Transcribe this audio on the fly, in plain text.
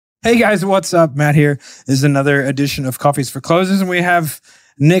Hey guys, what's up? Matt here. This is another edition of Coffees for Closes, and we have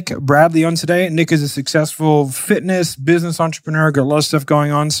Nick Bradley on today. Nick is a successful fitness business entrepreneur, got a lot of stuff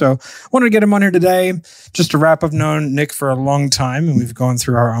going on. So I wanted to get him on here today just to wrap up. Known Nick for a long time, and we've gone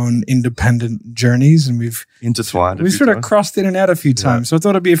through our own independent journeys, and we've intertwined. We've sort of crossed in and out a few times. So I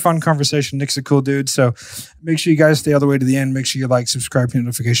thought it'd be a fun conversation. Nick's a cool dude. So make sure you guys stay all the way to the end. Make sure you like, subscribe, hit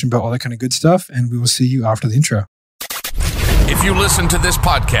notification bell, all that kind of good stuff. And we will see you after the intro. If you listen to this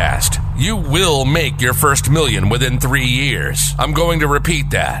podcast, you will make your first million within 3 years. I'm going to repeat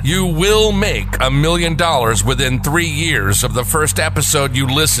that. You will make $1 million within 3 years of the first episode you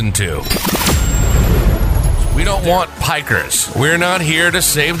listen to. We don't want pikers. We're not here to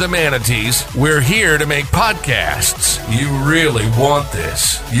save the manatees. We're here to make podcasts. You really want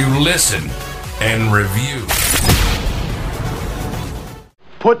this. You listen and review.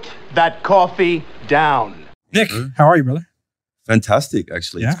 Put that coffee down. Nick, how are you, brother? Fantastic,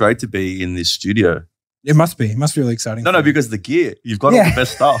 actually. It's great to be in this studio. It must be. It must be really exciting. No, because of the gear. You've got all the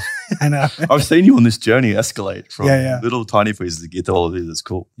best stuff. I know. I've seen you on this journey escalate from little tiny pieces of gear to all of this. It's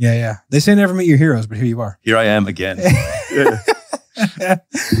cool. Yeah. They say never meet your heroes, but here you are. Here I am again.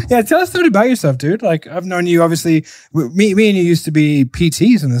 Yeah, tell us a bit about yourself, dude. Like, I've known you, obviously. Me and you used to be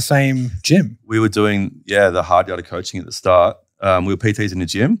PTs in the same gym. We were doing, the hard yard of coaching at the start. We were PTs in the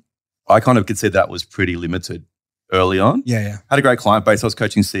gym. I kind of could see that was pretty limited early on. Yeah. Had a great client base. I was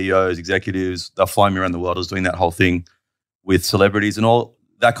coaching CEOs, executives. They're flying me around the world. I was doing that whole thing with celebrities and all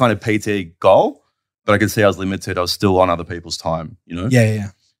that kind of PT goal. But I could see I was limited. I was still on other people's time, you know? Yeah.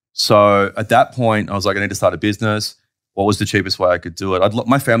 So at that point, I was like, I need to start a business. What was the cheapest way I could do it?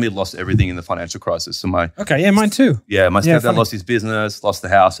 My family had lost everything in the financial crisis. So mine too. Yeah, my stepdad lost his business, lost the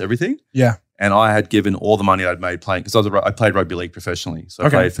house, everything. Yeah. And I had given all the money I'd made playing, because I played rugby league professionally. So I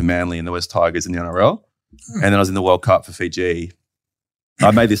played for Manly and the West Tigers in the NRL. And then I was in the World Cup for Fiji.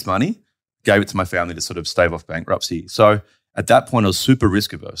 I made this money, gave it to my family to sort of stave off bankruptcy. So at that point, I was super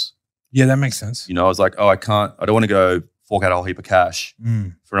risk averse. Yeah, that makes sense. You know, I was like, I don't want to go fork out a whole heap of cash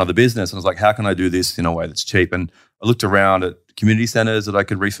for another business. And I was like, how can I do this in a way that's cheap? And I looked around at community centers that I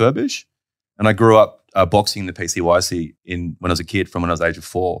could refurbish. And I grew up boxing the PCYC when I was a kid, from when I was age of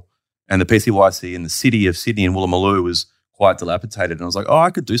 4. And the PCYC in the city of Sydney in Woolloomooloo was quite dilapidated. And I was like, I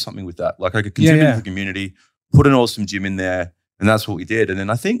could do something with that. Like, I could contribute to the community, put an awesome gym in there. And that's what we did. And then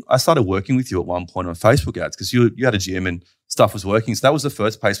I think I started working with you at one point on Facebook ads, because you had a gym and stuff was working. So that was the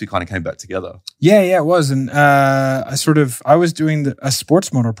first place we kind of came back together. Yeah, it was. And I was doing a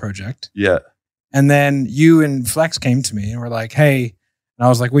sports model project. Yeah. And then you and Flex came to me and were like, hey, and I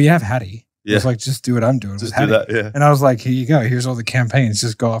was like, well, you have Hattie. Yeah. I was like, just do what I'm doing. Just do that, And I was like, here you go. Here's all the campaigns.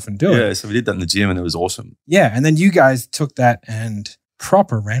 Just go off and do it. Yeah, so we did that in the gym and it was awesome. Yeah, and then you guys took that and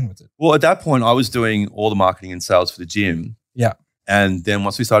proper ran with it. Well, at that point, I was doing all the marketing and sales for the gym. Yeah. And then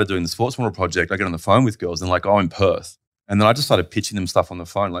once we started doing the sports model project, I get on the phone with girls and like, I'm in Perth. And then I just started pitching them stuff on the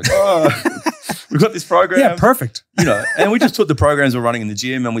phone like, we've got this program. Yeah, perfect. You know, and we just took the programs we're running in the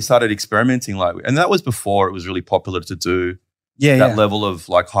gym and we started experimenting. And that was before it was really popular to do that level of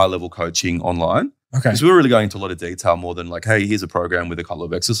like high level coaching online. Okay. Because we were really going into a lot of detail more than like, hey, here's a program with a couple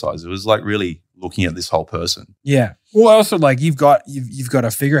of exercises. It was like really looking at this whole person. Yeah. Well, also like you've got a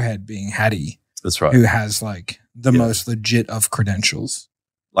figurehead being Hattie. That's right. Who has like the most legit of credentials.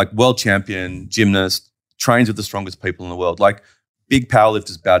 Like world champion, gymnast, trains with the strongest people in the world. Like big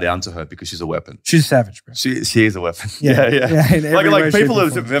powerlifters bow down to her because she's a weapon. She's savage, bro. She is a weapon. Yeah. Like people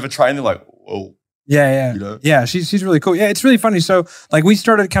who've never trained, they're like, whoa. Yeah. You know? Yeah, she's really cool. Yeah, it's really funny. So like we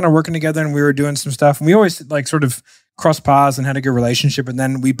started kind of working together and we were doing some stuff and we always like sort of crossed paths and had a good relationship. And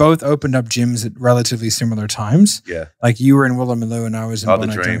then we both opened up gyms at relatively similar times. Yeah. Like you were in Woolloomooloo and I was in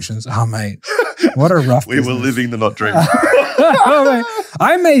Bondi Junctions. Oh, mate. What a rough We were living the not dream.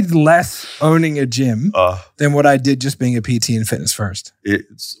 I made less owning a gym than what I did just being a PT and Fitness First.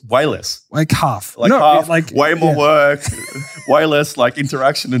 It's way less. Like half. Half, way more work, way less like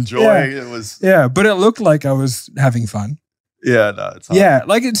interaction and joy. It was. Yeah, but it looked like I was having fun. Yeah, no, it's hard. Yeah,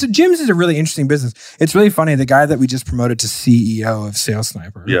 like gyms is a really interesting business. It's really funny. The guy that we just promoted to CEO of Sales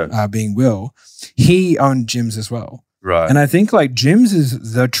Sniper, being Will, he owned gyms as well. Right. And I think like gyms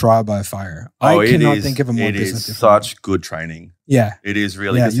is the trial by fire. I cannot think of a more business. It is such good training. Yeah. It is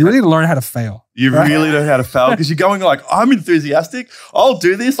really. Yeah, you really learn how to fail. You really learn how to fail because you're going like, I'm enthusiastic. I'll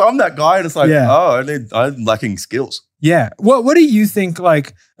do this. I'm that guy. And it's like, I'm lacking skills. Yeah. What do you think,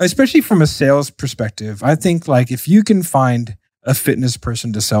 like, especially from a sales perspective, I think like if you can find a fitness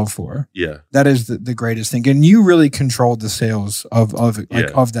person to sell for. Yeah. That is the greatest thing. And you really controlled the sales of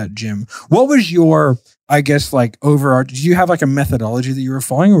that gym. What was your, I guess, like did you have like a methodology that you were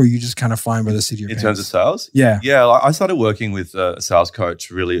following, or were you just kind of flying by the seat of your pants? In terms of sales? Yeah. Yeah. Like I started working with a sales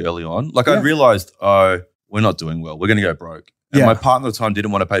coach really early on. Like I realized, we're not doing well. We're going to go broke. And my partner at the time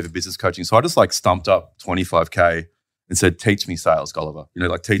didn't want to pay for business coaching. So I just like stumped up $25K and said, teach me sales, Gulliver. You know,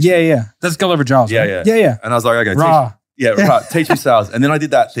 like teach me. Yeah. That's Gulliver Giles. Yeah, right? yeah. Yeah. And I was like, okay, teach me sales. And then I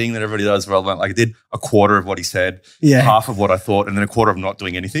did that thing that everybody does where I did a quarter of what he said, half of what I thought, and then a quarter of not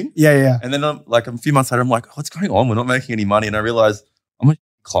doing anything. Yeah. And then like a few months later, I'm like, what's going on? We're not making any money. And I realized I'm a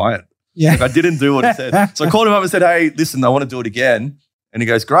client. Yeah. Like I didn't do what he said. So I called him up and said, hey, listen, I want to do it again. And he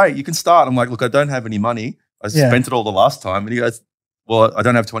goes, great, you can start. I'm like, look, I don't have any money. I spent it all the last time. And he goes, well, I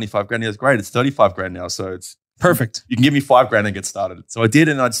don't have 25 grand. He goes, great, it's 35 grand now. So it's perfect. You can give me 5 grand and get started. So I did,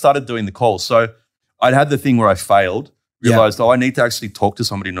 and I'd started doing the calls. So I'd had the thing where I failed, realized, I need to actually talk to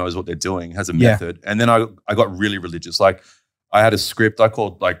somebody who knows what they're doing, has a method. And then I got really religious. Like I had a script. I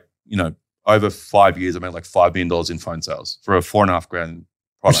called over 5 years, I made like $5 million in phone sales for a 4.5 grand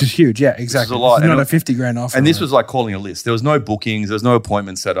product. Which is huge. Yeah, exactly. Which is a lot. It's not a 50 grand offer. And this was like calling a list. There was no bookings. There was no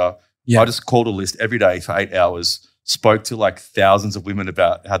appointment set up. I just called a list every day for 8 hours, spoke to like thousands of women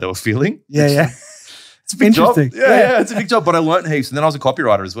about how they were feeling. Yeah. It's a big interesting. job. Yeah, it's a big job, but I learned heaps. And then I was a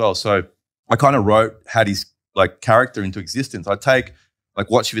copywriter as well. So I kind of had his like character into existence. I'd take like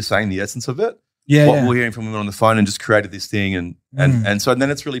what she was saying, the essence of it, what we're hearing from women on the phone, and just created this thing. And so then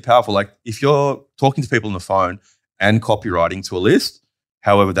it's really powerful. Like if you're talking to people on the phone and copywriting to a list,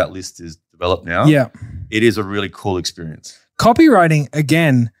 however that list is developed now, it is a really cool experience. Copywriting,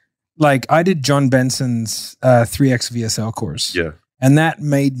 again, like I did John Benson's 3X VSL course. Yeah. And that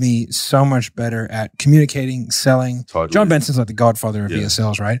made me so much better at communicating, selling. Totally. John Benson's like the godfather of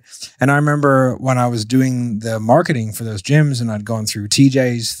VSLs, right? And I remember when I was doing the marketing for those gyms and I'd gone through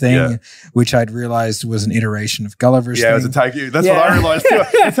TJ's thing, which I'd realized was an iteration of Gulliver's thing. Yeah, it was a take you. That's what I realized too.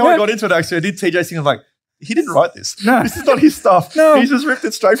 That's how I got into it actually. I did TJ's thing. I was like, he didn't write this. No. This is not his stuff. No. He just ripped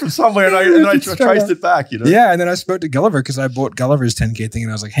it straight from somewhere and I traced it back, you know? Yeah, and then I spoke to Gulliver because I bought Gulliver's 10K thing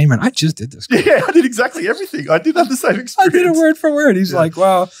and I was like, hey man, I just did this. Yeah, I did exactly everything. I did have the same experience. I did it word for word. He's like,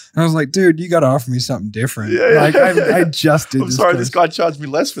 well, and I was like, dude, you got to offer me something different. Like I just did I'm sorry, this guy charged me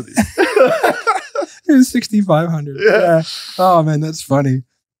less for this. It was $6,500. Yeah. Oh man, that's funny.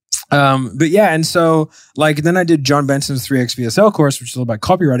 But yeah, and so like then I did John Benson's 3X VSL course, which is all about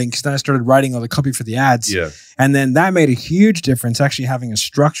copywriting, because then I started writing all the copy for the ads. Yeah. And then that made a huge difference, actually having a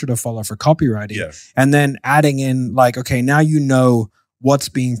structure to follow for copywriting. Yeah. And then adding in like, okay, now you know what's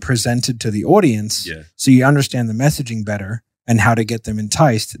being presented to the audience. Yeah. So you understand the messaging better and how to get them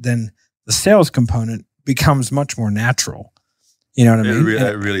enticed. Then the sales component becomes much more natural. You know what I mean?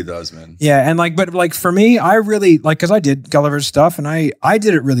 It really does, man. Yeah. And like, but like for me, I really like, cause I did Gulliver's stuff and I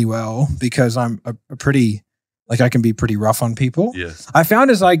did it really well because I'm a pretty, like I can be pretty rough on people. Yeah. I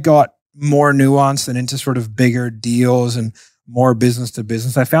found as I got more nuanced and into sort of bigger deals and more business to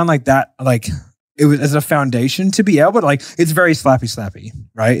business, I found like that, like it was as a foundation to be able to like, it's very slappy,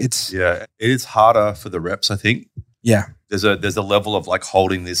 right? It's it is harder for the reps, I think. Yeah. There's a level of like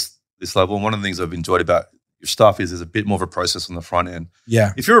holding this level. And one of the things I've enjoyed about your stuff is there's a bit more of a process on the front end.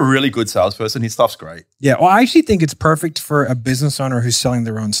 Yeah. If you're a really good salesperson, his stuff's great. Yeah. Well, I actually think it's perfect for a business owner who's selling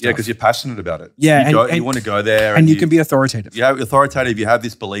their own stuff. Yeah, because you're passionate about it. Yeah. You want to go there. And you can be authoritative. Yeah, authoritative. You have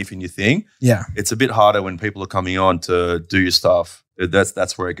this belief in your thing. Yeah. It's a bit harder when people are coming on to do your stuff.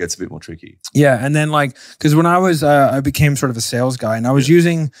 That's where it gets a bit more tricky. Yeah. And then like, because when I was, I became sort of a sales guy and I was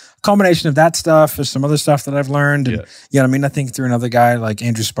using a combination of that stuff for some other stuff that I've learned. And I mean, I think through another guy like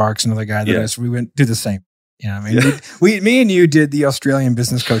Andrew Sparks, another guy that we went do the same. Yeah, I mean, me and you did the Australian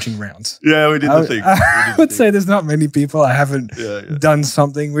business coaching rounds. Yeah, we did the thing. I would say there's not many people I haven't done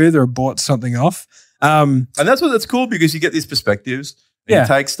something with or bought something off. And that's cool because you get these perspectives. And you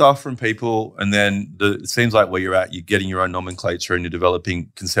take stuff from people, and then it seems like where you're at, you're getting your own nomenclature and you're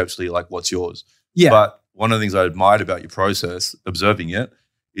developing conceptually like what's yours. Yeah. But one of the things I admired about your process, observing it,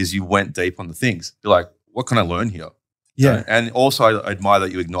 is you went deep on the things. You're like, what can I learn here? Yeah. And also I admire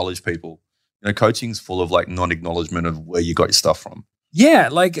that you acknowledge people. You know, coaching's full of like non-acknowledgement of where you got your stuff from. Yeah,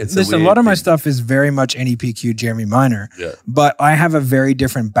 like a lot of my stuff is very much NEPQ Jeremy Minor, but I have a very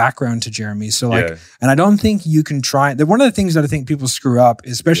different background to Jeremy. So like, and I don't think you can try, one of the things that I think people screw up,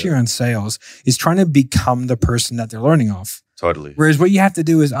 especially around sales, is trying to become the person that they're learning off. Totally. Whereas what you have to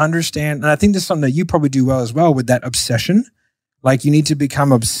do is understand, and I think this is something that you probably do well as well with that obsession. Like you need to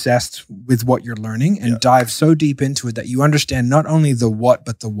become obsessed with what you're learning and dive so deep into it that you understand not only the what,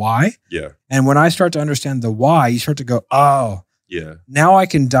 but the why. Yeah. And when I start to understand the why, you start to go, oh, now I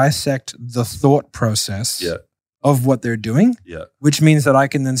can dissect the thought process of what they're doing, Yeah. which means that I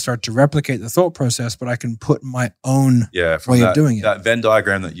can then start to replicate the thought process, but I can put my own From way that, of doing it. That Venn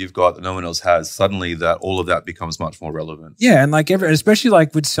diagram that you've got that no one else has, suddenly that all of that becomes much more relevant. Yeah. And like especially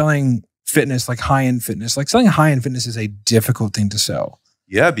like with selling fitness, like high-end fitness, like selling high-end fitness is a difficult thing to sell.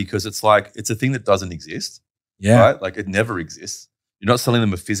 Yeah, because it's like, it's a thing that doesn't exist. Yeah. Right? Like it never exists. You're not selling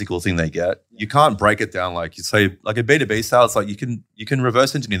them a physical thing they get. You can't break it down like you say, like a B2B sale, it's like you can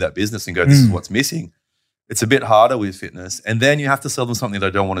reverse engineer that business and go, this is what's missing. It's a bit harder with fitness. And then you have to sell them something they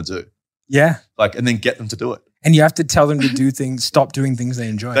don't want to do. Yeah. Like, and then get them to do it. And you have to tell them to do things, stop doing things they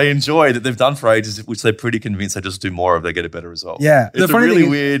enjoy. They enjoy that they've done for ages, which they're pretty convinced they just do more of, they get a better result. Yeah. It's a really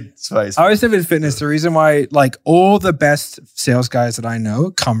weird space. I always say with fitness, the reason why like all the best sales guys that I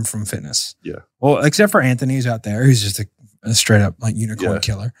know come from fitness. Yeah. Well, except for Anthony who's out there, who's just a straight up like unicorn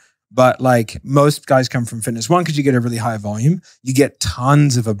killer. But like most guys come from fitness. One, because you get a really high volume, you get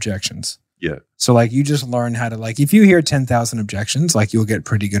tons of objections. Yeah. So like you just learn how to like, if you hear 10,000 objections, like you'll get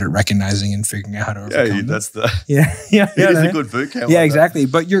pretty good at recognizing and figuring out how to overcome them. That's the yeah. it is a good boot camp. Yeah, like exactly.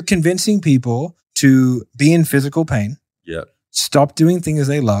 But you're convincing people to be in physical pain. Yeah. Stop doing things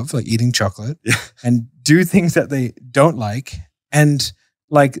they love, like eating chocolate, and do things that they don't like. And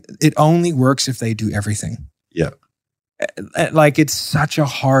like it only works if they do everything. Yeah. Like it's such a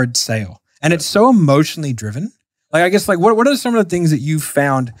hard sale. And it's so emotionally driven. Like, I guess, like, what are some of the things that you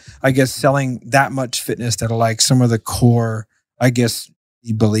found, I guess, selling that much fitness that are like some of the core, I guess,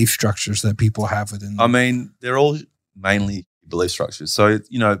 belief structures that people have within them? I mean, they're all mainly belief structures. So,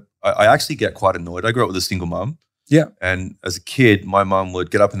 you know, I actually get quite annoyed. I grew up with a single mum. Yeah. And as a kid, my mum would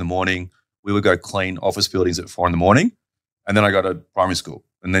get up in the morning. We would go clean office buildings at 4 a.m. And then I go to primary school.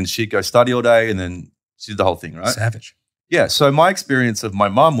 And then she'd go study all day and then she did the whole thing, right? Savage. Yeah. So my experience of my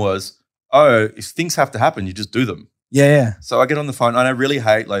mum was, oh, if things have to happen, you just do them. Yeah. So I get on the phone and I really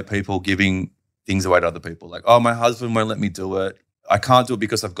hate like people giving things away to other people. Like, oh, my husband won't let me do it. I can't do it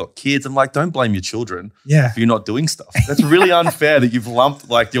because I've got kids. I'm like, don't blame your children if you're not doing stuff. That's really unfair that you've lumped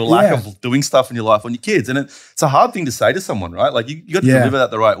like your lack of doing stuff in your life on your kids. And it's a hard thing to say to someone, right? Like you got to deliver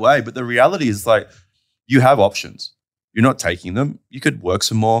that the right way. But the reality is like you have options. You're not taking them. You could work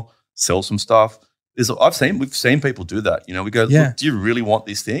some more, sell some stuff. We've seen people do that. You know, we go, look, do you really want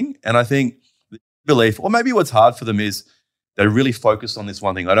this thing? And I think the belief, or maybe what's hard for them is they're really focused on this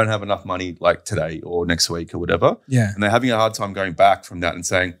one thing. I don't have enough money like today or next week or whatever. Yeah. And they're having a hard time going back from that and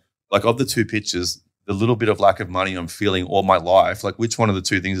saying, like, of the two pictures, the little bit of lack of money I'm feeling all my life, like which one of the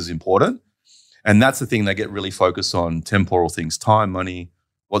two things is important? And that's the thing they get really focused on, temporal things, time, money,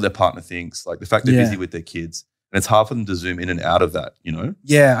 what their partner thinks, like the fact they're busy with their kids. And it's hard for them to zoom in and out of that, you know?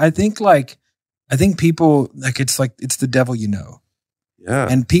 Yeah. I think people, like, it's the devil, you know. Yeah.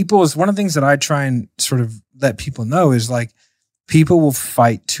 And people is one of the things that I try and sort of let people know is like, people will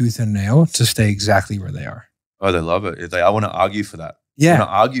fight tooth and nail to stay exactly where they are. Oh, they love it. I want to argue for that. Yeah. I want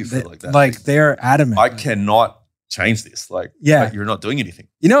to argue for like that. Like they're adamant. I cannot change this. Like you're not doing anything.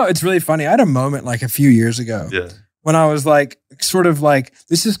 You know, it's really funny. I had a moment like a few years ago when I was like, sort of like,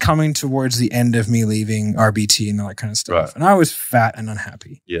 this is coming towards the end of me leaving RBT and all that kind of stuff. Right. And I was fat and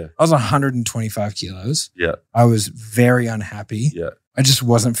unhappy. Yeah. I was 125 kilos. Yeah. I was very unhappy. Yeah. I just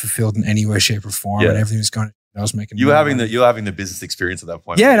wasn't fulfilled in any way, shape, or form. And everything was going. I was making. You were having the business experience at that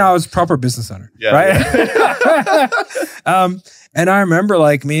point. Yeah, no, I was a proper business owner. Yeah, right. And I remember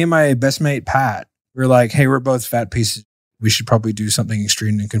like me and my best mate Pat, we were like, "Hey, we're both fat pieces. We should probably do something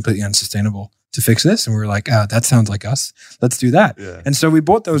extreme and completely unsustainable to fix this." And we were like, "Oh, that sounds like us. Let's do that." Yeah. And so we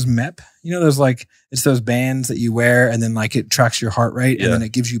bought those MEP. You know, those like it's those bands that you wear, and then like it tracks your heart rate, and then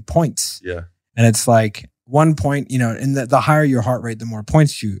it gives you points. Yeah. And it's like 1 point, you know, and the higher your heart rate, the more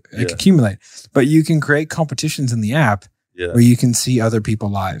points you accumulate. But you can create competitions in the app where you can see other people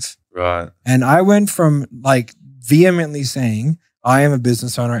live. Right. And I went from like vehemently saying, I am a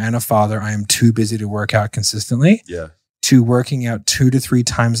business owner and a father. I am too busy to work out consistently. Yeah. To working out 2 to 3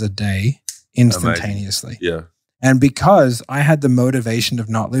 times a day instantaneously. Amazing. Yeah. And because I had the motivation of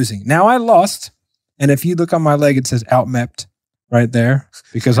not losing. Now I lost. And if you look on my leg, it says outmepped right there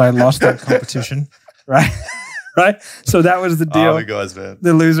because I lost that competition. Right. Right. So that was the deal. Oh, the guys, man.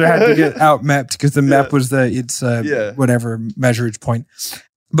 The loser had to get out mapped because the map was whatever measurage point.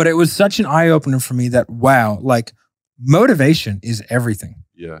 But it was such an eye opener for me that, wow, like motivation is everything.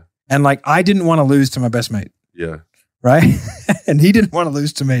 Yeah. And like, I didn't want to lose to my best mate. Yeah. Right. And he didn't want to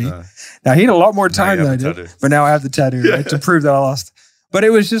lose to me. No. Now he had a lot more time than I did, but now I have the tattoo right, to prove that I lost. But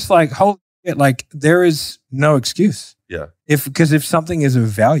it was just like, holy shit, like there is no excuse. Yeah. Because if something is of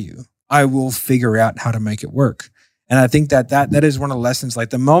value, I will figure out how to make it work. And I think that is one of the lessons. Like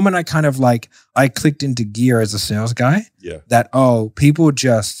the moment I clicked into gear as a sales guy, that, people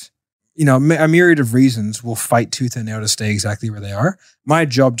just you know, a myriad of reasons will fight tooth and nail to stay exactly where they are. My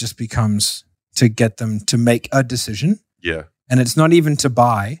job just becomes to get them to make a decision. Yeah. And it's not even to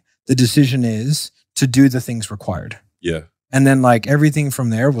buy. The decision is to do the things required. Yeah. And then like everything from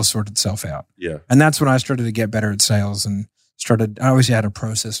there will sort itself out. Yeah. And that's when I started to get better at sales and I obviously had a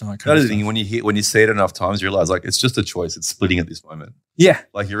process and all that kind That of is the stuff. thing, when you see it enough times, you realize like it's just a choice. It's splitting at this moment. Yeah.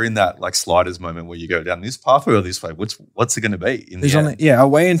 Like you're in that like sliders moment where you go down this pathway or this way. What's it going to be? There's only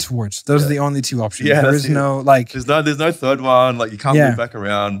away and towards. Those are the only two options. Yeah, there that's is it. no like There's no third one. Like you can't move back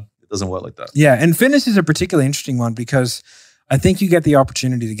around. It doesn't work like that. Yeah, and fitness is a particularly interesting one because I think you get the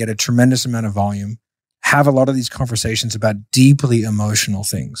opportunity to get a tremendous amount of volume, have a lot of these conversations about deeply emotional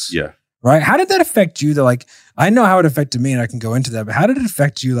things. Yeah. Right? How did that affect you? Like, I know how it affected me and I can go into that, but how did it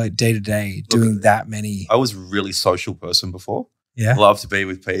affect you like day to day doing that many? I was a really social person before. Yeah. Love to be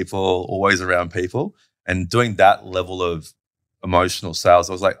with people, always around people. And doing that level of emotional sales,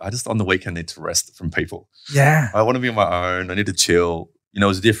 I was like, I just on the weekend need to rest from people. Yeah. I want to be on my own. I need to chill. You know, it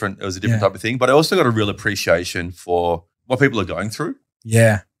was a different type of thing. But I also got a real appreciation for what people are going through.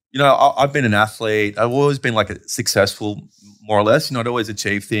 Yeah. You know, I've been an athlete. I've always been like a successful, more or less. You know, I'd always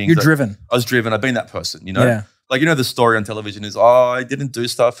achieve things. You're driven. I was driven. I've been that person, you know. Yeah. Like, you know, the story on television is, I didn't do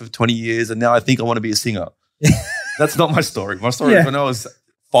stuff for 20 years and now I think I want to be a singer. That's not my story. My story is when I was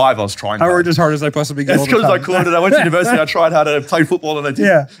 5, I was trying I hard. worked as hard as I possibly could. As good as I could. And I went to university. I tried hard. I played football and I did.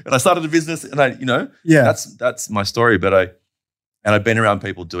 Yeah. And I started a business and that's my story. But I've been around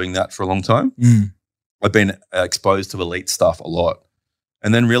people doing that for a long time. Mm. I've been exposed to elite stuff a lot.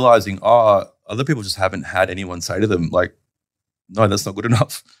 And then realizing, other people just haven't had anyone say to them, like, no, that's not good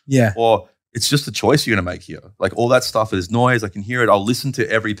enough. Yeah. Or it's just a choice you're going to make here. Like all that stuff is noise. I can hear it. I'll listen to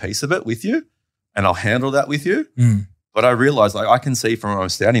every piece of it with you and I'll handle that with you. Mm. But I realized like I can see from where I'm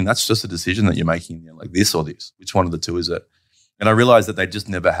standing, that's just a decision that you're making, like this or this. Which one of the two is it? And I realized that they just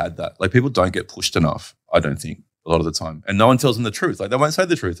never had that. Like people don't get pushed enough, I don't think, a lot of the time. And no one tells them the truth. Like they won't say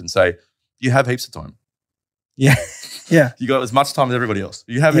the truth and say, you have heaps of time. Yeah. Yeah. You got as much time as everybody else.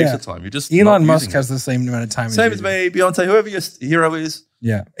 You have heaps of time. You're just Elon Musk has the same amount of time. Same as me, Beyonce, whoever your hero is.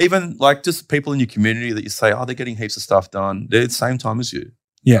 Yeah. Even like just people in your community that you say, they're getting heaps of stuff done. They're the same time as you.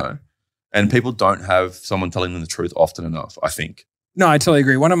 Yeah. You know? And people don't have someone telling them the truth often enough, I think. No, I totally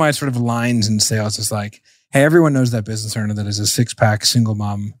agree. One of my sort of lines in sales is like, hey, everyone knows that business owner that is a 6-pack, single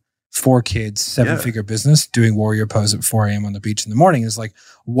mom, 4 kids, 7-figure business doing warrior pose at 4 a.m. on the beach in the morning. Is like,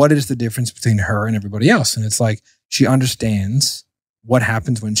 what is the difference between her and everybody else? And it's like, she understands what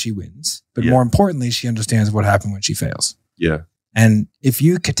happens when she wins. But more importantly, she understands what happened when she fails. Yeah. And if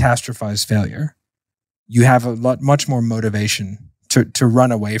you catastrophize failure, you have much more motivation to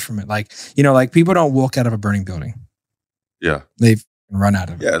run away from it. Like, you know, like people don't walk out of a burning building. Yeah. They run out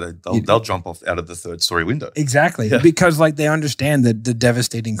of it. Yeah, they'll jump off out of the 3rd-story window. Exactly. Yeah. Because like they understand the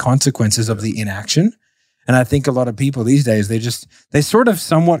devastating consequences of the inaction. And I think a lot of people these days, they sort of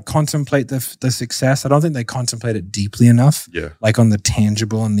somewhat contemplate the success. I don't think they contemplate it deeply enough. Yeah. Like on the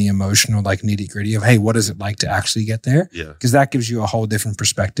tangible and the emotional, like nitty gritty of, hey, what is it like to actually get there? Yeah. Because that gives you a whole different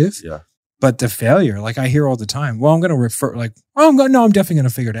perspective. Yeah. But the failure, like I hear all the time, well, I'm going to refer like, I'm definitely going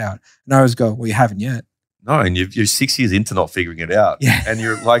to figure it out. And I always go, well, you haven't yet. No, and you're 6 years into not figuring it out. Yeah. And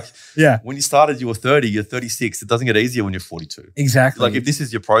you're like, yeah, when you started, you were 30, you're 36. It doesn't get easier when you're 42. Exactly. Like if this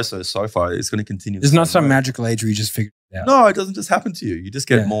is your process so far, it's going to continue. There's not some magical age where you just figure it out. No, it doesn't just happen to you. You just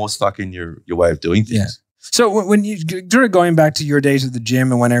get more stuck in your way of doing things. Yeah. So when you sort of going back to your days at the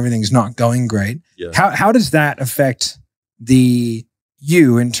gym and when everything's not going great, how does that affect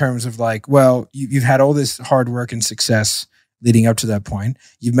you in terms of like, well, you've had all this hard work and success leading up to that point.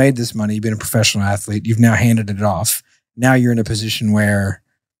 You've made this money. You've been a professional athlete. You've now handed it off. Now you're in a position where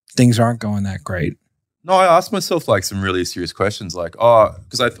things aren't going that great. No, I asked myself like some really serious questions like,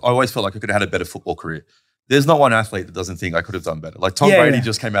 because I always felt like I could have had a better football career. There's not one athlete that doesn't think I could have done better. Like Tom Brady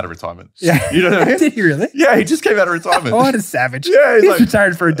just came out of retirement. Yeah. You know what I mean? Did he really? Yeah, he just came out of retirement. Oh, what a savage. Yeah, he's like,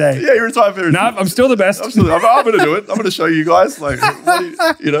 retired for a day. Yeah, he retired for a day. No, I'm still the best. I'm going to do it. I'm going to show you guys. Like,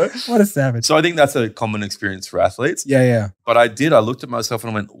 you know? What a savage. So I think that's a common experience for athletes. Yeah, yeah. But I looked at myself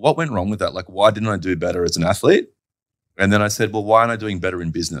and I went, what went wrong with that? Like, why didn't I do better as an athlete? And then I said, well, why aren't I doing better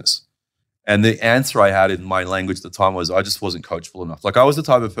in business? And the answer I had in my language at the time was I just wasn't coachable enough. Like I was the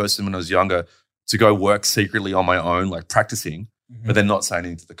type of person when I was younger to go work secretly on my own, like practicing, but then not saying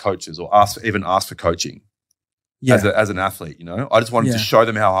anything to the coaches or ask for coaching as an athlete, you know? I just wanted to show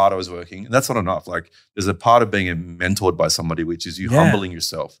them how hard I was working. And that's not enough. Like there's a part of being mentored by somebody, which is you humbling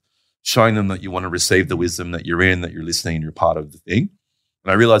yourself, showing them that you want to receive the wisdom that you're in, that you're listening and you're part of the thing.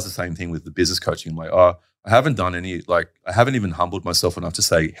 And I realized the same thing with the business coaching. I'm like, I haven't done any, like I haven't even humbled myself enough to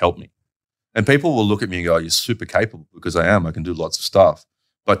say, help me. And people will look at me and go, you're super capable, because I am. I can do lots of stuff.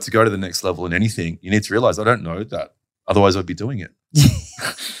 But to go to the next level in anything, you need to realize I don't know that. Otherwise, I'd be doing it.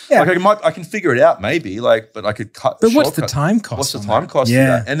 Yeah. Like I can figure it out maybe, but I could cut. But what's the time cost? What's the time cost?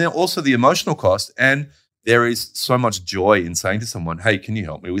 Yeah. Of that? And then also the emotional cost. And there is so much joy in saying to someone, "Hey, can you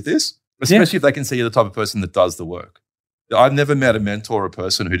help me with this?" Especially if they can see you're the type of person that does the work. I've never met a mentor or a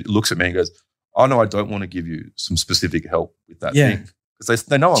person who looks at me and goes, "Oh no, I don't want to give you some specific help with that thing," because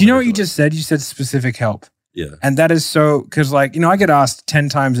they know. Do you know what you just said? You said specific help. Yeah. And that is so, because I get asked 10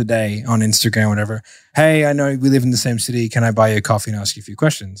 times a day on Instagram, whatever, hey, I know we live in the same city. Can I buy you a coffee and ask you a few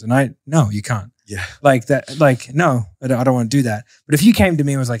questions? And no, you can't. Yeah. No, I don't want to do that. But if you came to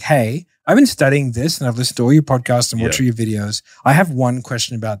me and was like, hey, I've been studying this and I've listened to all your podcasts and watched your videos. I have one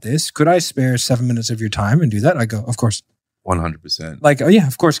question about this. Could I spare 7 minutes of your time and do that? I go, of course. 100%. Oh yeah,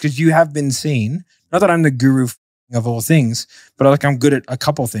 of course. Because you have been seen, not that I'm the guru of all things, but I'm good at a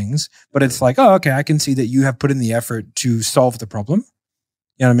couple things, but it's like, oh, okay, I can see that you have put in the effort to solve the problem.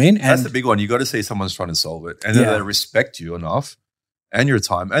 You know what I mean? And that's the big one. You got to see someone's trying to solve it, and then they respect you enough and your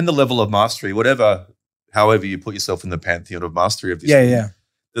time and the level of mastery, however you put yourself in the pantheon of mastery of this.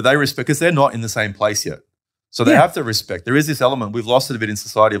 That they respect, because they're not in the same place yet. So they have to respect. There is this element, we've lost it a bit in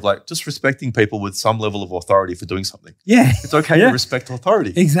society, of just respecting people with some level of authority for doing something. Yeah. It's okay to respect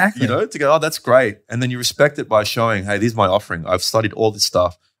authority. Exactly. To go, oh, that's great. And then you respect it by showing, hey, this is my offering. I've studied all this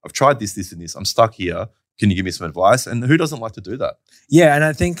stuff. I've tried this, this, and this. I'm stuck here. Can you give me some advice? And who doesn't like to do that? Yeah. And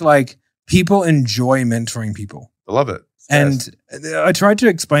I think people enjoy mentoring people. I love it. And I tried to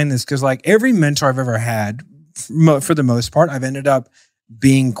explain this because every mentor I've ever had, for the most part, I've ended up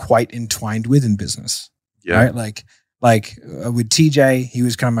being quite entwined with in business. Yeah. Right. With TJ, he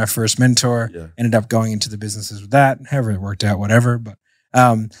was kind of my first mentor. Yeah. Ended up going into the businesses with that. However it worked out, whatever. But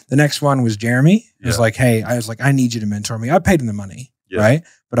the next one was Jeremy. It was like, hey, I need you to mentor me. I paid him the money. Yeah. Right.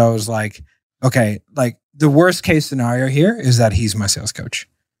 But I was like, okay, the worst case scenario here is that he's my sales coach.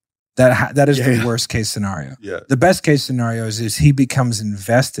 That is the worst case scenario. Yeah. The best case scenario is he becomes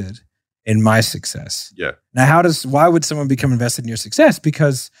invested in my success. Yeah. Now, why would someone become invested in your success?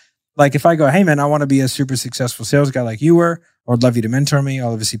 Because if I go, hey man, I want to be a super successful sales guy like you were, or I'd love you to mentor me.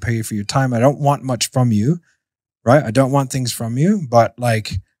 I'll obviously pay you for your time. I don't want much from you, right? I don't want things from you, but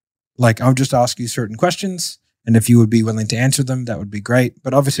I'll just ask you certain questions. And if you would be willing to answer them, that would be great.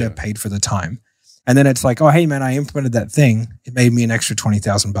 But obviously I paid for the time. And then it's like, oh, hey man, I implemented that thing. It made me an extra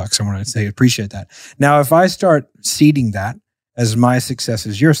 $20,000. I want to say, appreciate that. Now, if I start seeding that as my success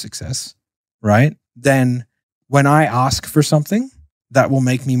is your success, right? Then when I ask for something that will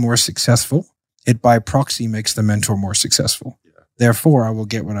make me more successful, it by proxy makes the mentor more successful. Yeah. Therefore, I will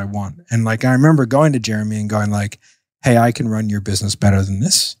get what I want. And I remember going to Jeremy and going hey, I can run your business better than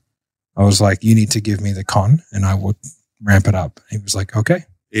this. I was like, you need to give me the con and I will ramp it up. He was like, okay.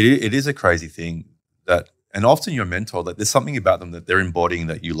 It is a crazy thing and often your mentor, there's something about them that they're embodying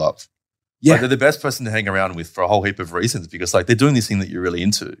that you love. Yeah. They're the best person to hang around with for a whole heap of reasons, because they're doing this thing that you're really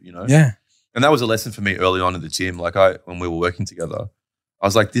into, Yeah. And that was a lesson for me early on in the gym. When we were working together, I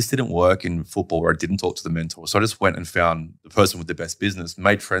was like, this didn't work in football where I didn't talk to the mentor. So I just went and found the person with the best business,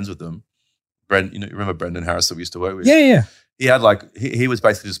 made friends with them. You remember Brendan Harris that we used to work with? Yeah. He had he was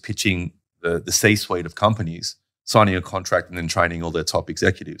basically just pitching the C-suite of companies, signing a contract and then training all their top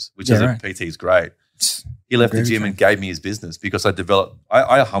executives, which as a PT is great. He left the gym and gave me his business because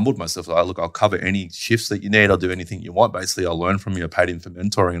I humbled myself. I'll cover any shifts that you need. I'll do anything you want. Basically, I'll learn from you. I paid him for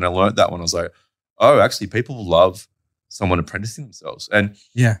mentoring, and I learned that one. I was like, oh, actually, people love someone apprenticing themselves. And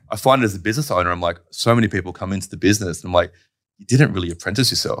I find it as a business owner, I'm like, so many people come into the business and I'm like, you didn't really apprentice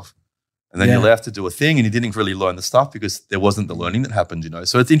yourself. And then you're left to do a thing and you didn't really learn the stuff because there wasn't the learning that happened,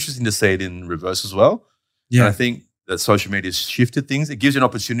 So it's interesting to see it in reverse as well. Yeah. And I think that social media has shifted things. It gives you an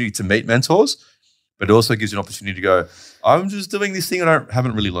opportunity to meet mentors, but it also gives you an opportunity to go, I'm just doing this thing and I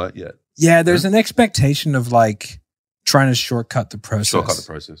haven't really learned yet. Yeah, there's an expectation of trying to shortcut the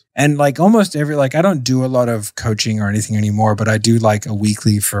process. And almost every, I don't do a lot of coaching or anything anymore, but I do a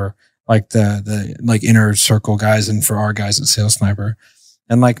weekly for the inner circle guys and for our guys at Sales Sniper.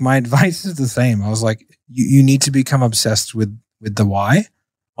 And my advice is the same. I was like, you need to become obsessed with the why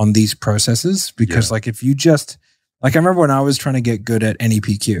on these processes, because if you just, I remember when I was trying to get good at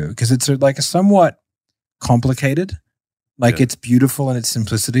NEPQ, because it's a somewhat complicated, it's beautiful in its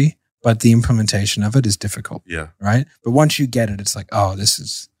simplicity, but the implementation of it is difficult. Yeah. Right. But once you get it, it's oh, this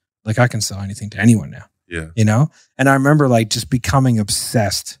is I can sell anything to anyone now. Yeah. And I remember just becoming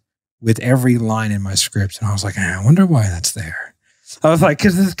obsessed with every line in my script. And I was like, I wonder why that's there. I was like,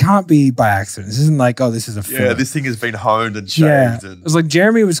 because this can't be by accident. This isn't oh, this is a filler. Yeah, this thing has been honed and shaved. Yeah. And it was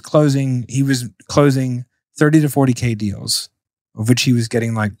Jeremy was closing 30 to 40K deals, of which he was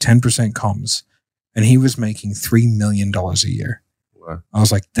getting 10% comms. And he was making $3 million a year. Wow. I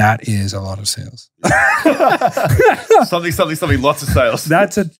was like, that is a lot of sales. something, lots of sales.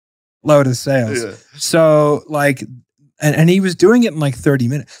 That's a load of sales. Yeah. So like, and he was doing it in like 30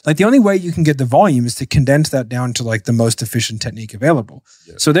 minutes. Like the only way you can get the volume is to condense that down to like the most efficient technique available.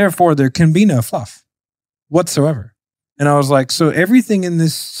 Yeah. So therefore there can be no fluff whatsoever. And I was like, so everything in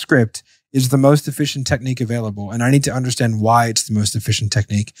this script is the most efficient technique available. And I need to understand why it's the most efficient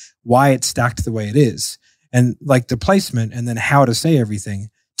technique, why it's stacked the way it is, and like the placement, and then how to say everything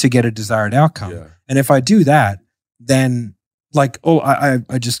to get a desired outcome. Yeah. And if I do that, then like, I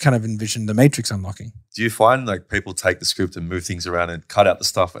just kind of envisioned the matrix unlocking. Do you find like people take the script and move things around and cut out the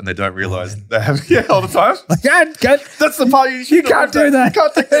stuff and they don't realize they have all the time? Like, That's the part you can't do that. You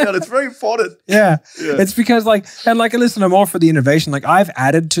can't take that out. It's very important. Yeah. It's because like, and like, listen, I'm all for the innovation. Like I've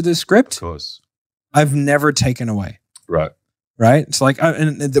added to the script. Of course. I've never taken away. Right. Right. It's like,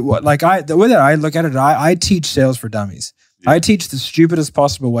 the way that I look at it, I teach sales for dummies. Yeah. I teach the stupidest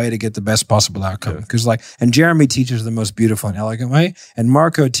possible way to get the best possible outcome. Because and Jeremy teaches the most beautiful and elegant way. And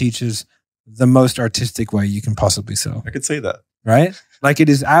Marco teaches the most artistic way you can possibly sell. I could see that. Right? Like it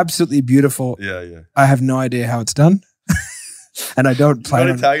is absolutely beautiful. Yeah. I have no idea how it's done. And I don't plan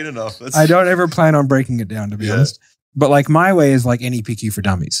on Italian enough. I don't ever plan on breaking it down, to be honest. But like my way is like NEPQ for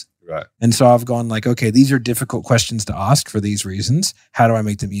dummies. Right. And so I've gone like, okay, these are difficult questions to ask for these reasons. How do I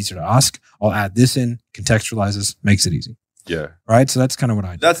make them easier to ask? I'll add this in, contextualizes, makes it easy. Yeah. Right. So that's kind of what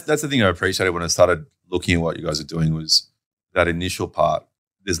I do. That's the thing I appreciated when I started looking at what you guys are doing was that initial part.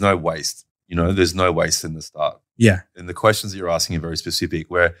 There's no waste. There's no waste in the start. Yeah. And the questions that you're asking are very specific,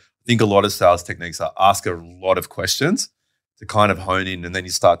 where I think a lot of sales techniques are ask a lot of questions to kind of hone in, and then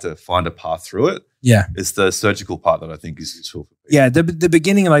you start to find a path through it. Yeah. It's the surgical part that I think is useful for people. Yeah. The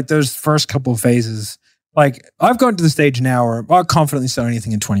beginning, like those first couple of phases, like I've gone to the stage now where I'll confidently sell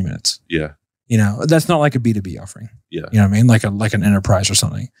anything in 20 minutes. Yeah. That's not like a B2B offering. Yeah. You know what I mean? Like an enterprise or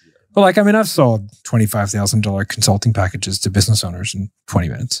something. Yeah. But like, I mean, I've sold $25,000 consulting packages to business owners in 20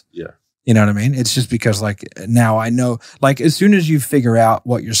 minutes. Yeah. You know what I mean? It's just because like now I know, like as soon as you figure out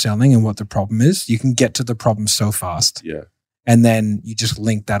what you're selling and what the problem is, you can get to the problem so fast. Yeah. And then you just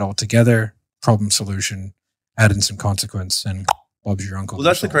link that all together, problem solution, add in some consequence, and Bob's your uncle. Well,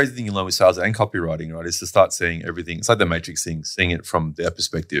 that's the crazy thing you learn with sales and copywriting, right? Is to start seeing everything. It's like the Matrix thing, seeing it from their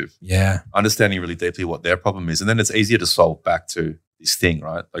perspective. Yeah. Understanding really deeply what their problem is. And then it's easier to solve back to this thing,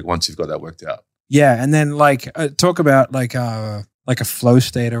 right? Like once you've got that worked out. Yeah. And then like talk about like a flow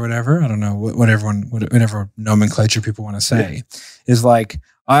state or whatever. I don't know whatever nomenclature people want to say is like,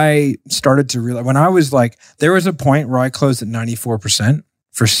 I started to realize when I was like, there was a point where I closed at 94%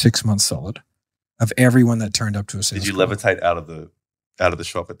 for 6 months solid of everyone that turned up to a sales Did you call. levitate out of the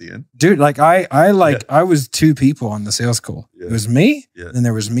shop at the end? Dude, like I was two people on the sales call. Yeah. It was me, Yeah. and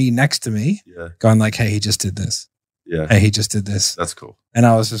there was me next to me going like, hey, he just did this. Yeah. Hey, he just did this. That's cool. And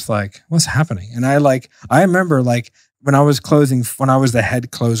I was just like, what's happening? And I remember like when I was the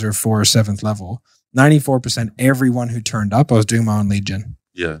head closer for 7th level, 94% everyone who turned up, I was doing my own lead gen.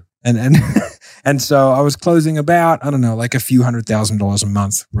 Yeah. And so I was closing about, I don't know, like a few $100,000 a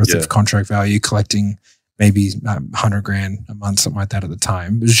month worth of contract value, collecting maybe $100,000 a month, something like that at the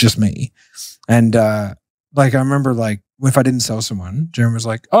time. It was just me. And like I remember like if I didn't sell someone, Jeremy was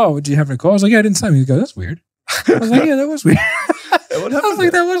like, oh, did you have any call? I was like, yeah, I didn't sell him. He goes, that's weird. I was like, yeah, that was weird. I was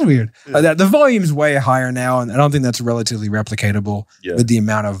like, that was weird. Yeah. The volume's way higher now, and I don't think that's relatively replicatable with the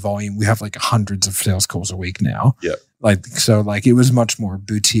amount of volume. We have like hundreds of sales calls a week now. Yeah. Like, so like it was much more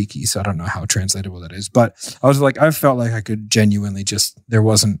boutique-y, so I don't know how translatable that is. But I was like, I felt like I could genuinely there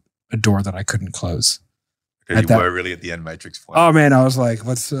wasn't a door that I couldn't close. Because you were really at the end matrix point. Oh man, I was like,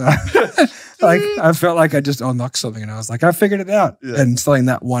 what's like I felt like I just unlocked something, and I was like, I figured it out. Yeah. And selling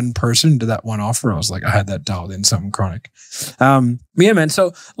that one person to that one offer, I was like, I had that dialed in, something chronic. Yeah, man.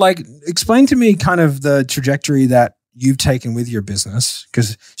 So like explain to me kind of the trajectory that you've taken with your business,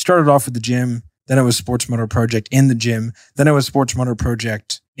 because you started off with the gym, then it was Sports Motor Project in the gym, then it was Sports Motor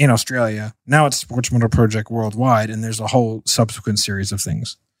Project in Australia. Now it's Sports Motor Project worldwide, and there's a whole subsequent series of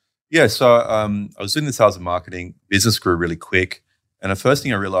things. Yeah, so I was doing the sales and marketing. Business grew really quick. And the first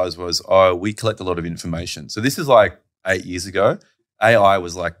thing I realized was, we collect a lot of information. So this is like 8 years ago. AI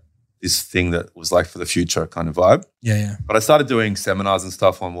was like this thing that was like for the future kind of vibe. Yeah. But I started doing seminars and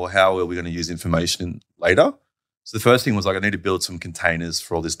stuff on, well, how are we going to use information later? So the first thing was like, I need to build some containers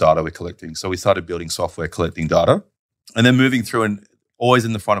for all this data we're collecting. So we started building software collecting data. And then moving through, and always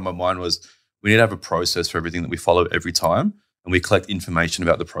in the front of my mind was, we need to have a process for everything that we follow every time. And we collect information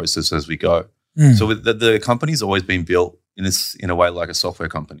about the process as we go. So the company's always been built in a way like a software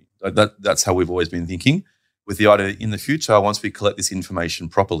company. That's how we've always been thinking. With the idea in the future, once we collect this information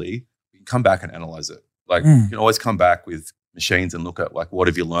properly, we can come back and analyze it. Like you can always come back with machines and look at like what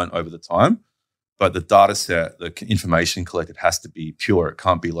have you learned over the time. But the data set, the information collected has to be pure. It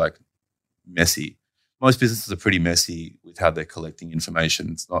can't be like messy. Most businesses are pretty messy with how they're collecting information.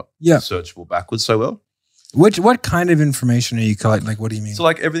 It's not searchable backwards so well. What kind of information are you collecting? Like, what do you mean? So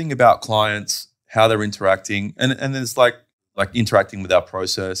like everything about clients, how they're interacting, and there's like interacting with our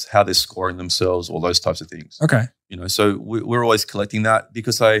process, how they're scoring themselves, all those types of things. Okay. You know, so we're always collecting that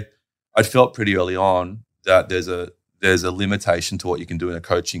because I felt pretty early on that there's a limitation to what you can do in a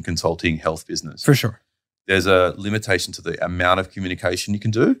coaching, consulting, health business. For sure. There's a limitation to the amount of communication you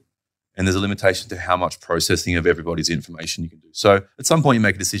can do, and there's a limitation to how much processing of everybody's information you can do. So at some point you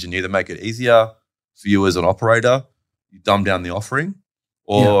make a decision, you either make it easier for you as an operator, you dumb down the offering,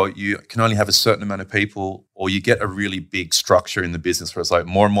 or you can only have a certain amount of people, or you get a really big structure in the business where it's like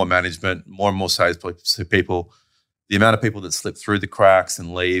more and more management, more and more sales people. The amount of people that slip through the cracks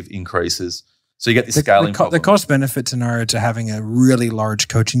and leave increases. So you get this scaling problem. The cost benefit scenario to having a really large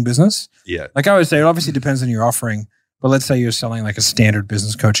coaching business. Yeah. Like I would say, it obviously depends on your offering, but let's say you're selling like a standard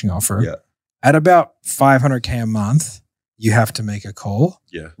business coaching offer. Yeah. At about $500K a month, you have to make a call.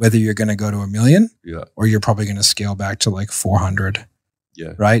 Yeah. Whether you're going to go to $1 million or you're probably going to scale back to like 400.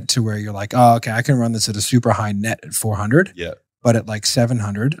 Yeah. Right. To where you're like, oh, okay, I can run this at a super high net at 400. Yeah. But at like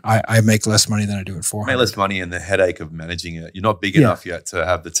 700, I make less money than I do at 400. Make less money and the headache of managing it. You're not big enough yet to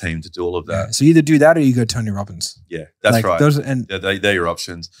have the team to do all of that. Yeah. So either do that or you go Tony Robbins. Yeah, that's like right. Those they're your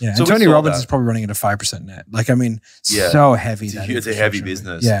options. Yeah, so and Tony Robbins is probably running at a 5% net. Like, I mean, so heavy. It's a heavy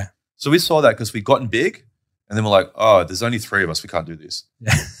business. Yeah. So we saw that because we'd gotten big and then we're like, oh, there's only 3 of us. We can't do this.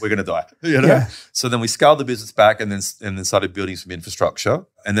 Yeah. We're going to die. You know? Yeah. So then we scaled the business back and then started building some infrastructure.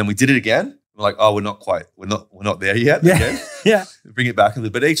 And then we did it again. We're like, oh, we're not there yet. Yeah. Again. Yeah. Bring it back a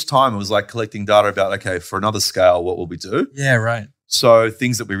little bit. But each time it was like collecting data about, okay, for another scale, what will we do? Yeah, right. So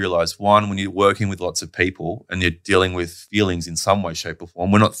things that we realized, one, when you're working with lots of people and you're dealing with feelings in some way, shape or form,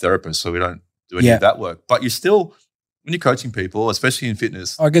 we're not therapists, so we don't do any of that work. But you're still, when you're coaching people, especially in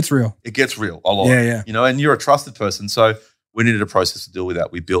fitness. Oh, it gets real. It gets real a lot. Yeah. You know, and you're a trusted person. So we needed a process to deal with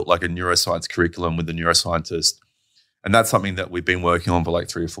that. We built like a neuroscience curriculum with a neuroscientist. And that's something that we've been working on for like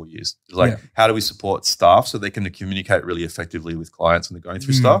 3 or 4 years. It's like, how do we support staff so they can communicate really effectively with clients when they're going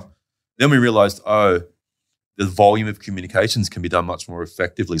through stuff? Then we realized, the volume of communications can be done much more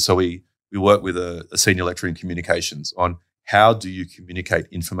effectively. So we work with a senior lecturer in communications on how do you communicate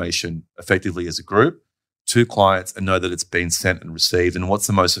information effectively as a group to clients and know that it's been sent and received, and what's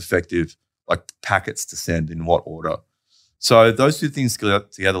the most effective like packets to send in what order. So those two things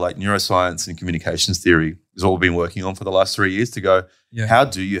together, like neuroscience and communications theory, is what we've been working on for the last 3 years to go, how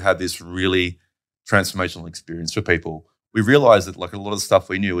do you have this really transformational experience for people? We realized that like a lot of the stuff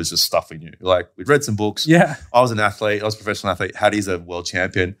we knew was just stuff we knew. Like we'd read some books. Yeah. I was an athlete. I was a professional athlete. Hattie's a world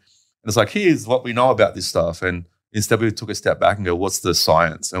champion. And it's like, here's what we know about this stuff. And instead we took a step back and go, what's the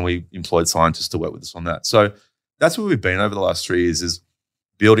science? And we employed scientists to work with us on that. So that's where we've been over the last 3 years, is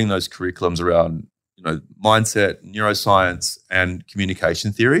building those curriculums around mindset, neuroscience, and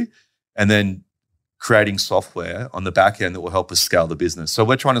communication theory, and then creating software on the back end that will help us scale the business. So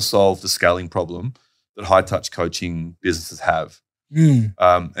we're trying to solve the scaling problem that high-touch coaching businesses have.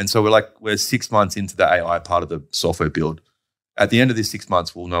 And so we're 6 months into the AI part of the software build. At the end of these 6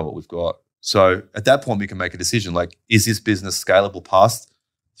 months, we'll know what we've got. So at that point, we can make a decision like, is this business scalable past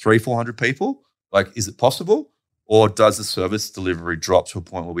 300-400 people? Like, is it possible? Or does the service delivery drop to a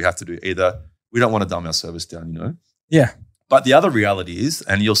point where we have to do either, we don't want to dumb our service down, Yeah. But the other reality is,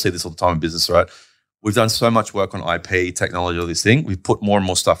 and you'll see this all the time in business, right? We've done so much work on IP, technology, all this thing. We've put more and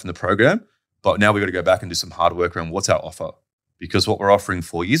more stuff in the program, but now we've got to go back and do some hard work around what's our offer. Because what we're offering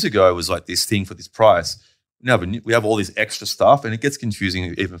 4 years ago was like this thing for this price. Now we have all this extra stuff, and it gets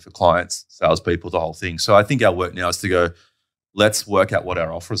confusing even for clients, salespeople, the whole thing. So I think our work now is to go, let's work out what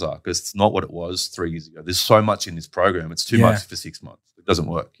our offers are, because it's not what it was 3 years ago. There's so much in this program. It's too much for 6 months. It doesn't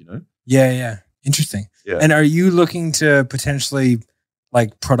work, Yeah. Interesting. Yeah. And are you looking to potentially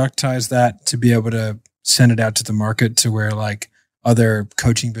like productize that to be able to send it out to the market to where like other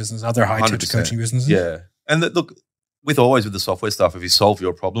coaching business, other high-touch coaching businesses? Yeah. And look, with the software stuff, if you solve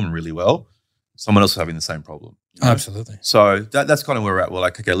your problem really well, someone else is having the same problem. Absolutely. So that's kind of where we're at. We're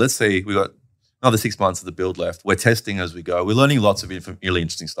like, okay, let's see. We've got another 6 months of the build left. We're testing as we go. We're learning lots of really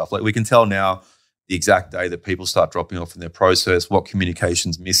interesting stuff. Like we can tell now the exact day that people start dropping off in their process, what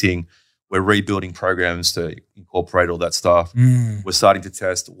communication's missing. We're rebuilding programs to incorporate all that stuff. We're starting to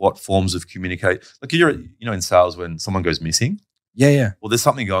test what forms of communicate. Like in sales when someone goes missing. Yeah. Well, there's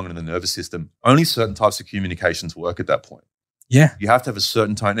something going on in the nervous system. Only certain types of communications work at that point. Yeah. You have to have a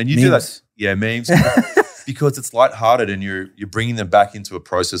certain tone. And you do that. Yeah, memes. Because it's lighthearted and you're bringing them back into a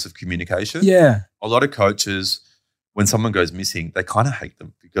process of communication. Yeah. A lot of coaches when someone goes missing, they kind of hate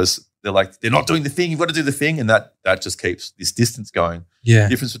them because they're like, they're not doing the thing. You've got to do the thing. And that just keeps this distance going. Yeah. The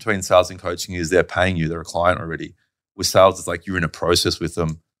difference between sales and coaching is they're paying you. They're a client already. With sales, it's like you're in a process with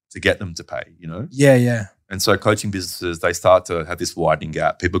them to get them to pay, you know? Yeah, yeah. And so coaching businesses, they start to have this widening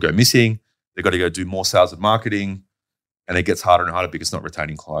gap. People go missing. They've got to go do more sales and marketing. And it gets harder and harder because it's not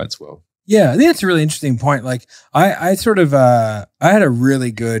retaining clients well. Yeah, I think that's a really interesting point. Like I sort of, I had a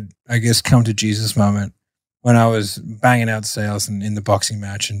really good, I guess, come to Jesus moment when I was banging out sales and in the boxing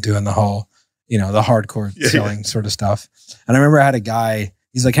match and doing the whole, the hardcore selling sort of stuff. And I remember I had a guy,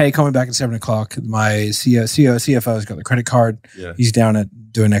 he's like, hey, call me back at 7:00. My CFO's got the credit card. Yeah. He's down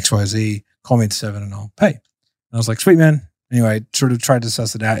at doing XYZ. Call me at 7 and I'll pay. And I was like, sweet, man. Anyway, I sort of tried to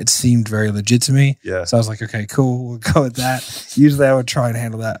suss it out. It seemed very legit to me. Yeah. So I was like, okay, cool. We'll go with that. Usually I would try and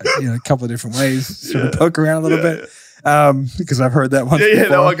handle that, a couple of different ways, sort of poke around a little bit. Because I've heard that one. Yeah,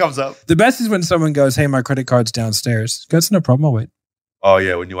 that one comes up. The best is when someone goes, hey, my credit card's downstairs. That's no problem. I'll wait. Oh,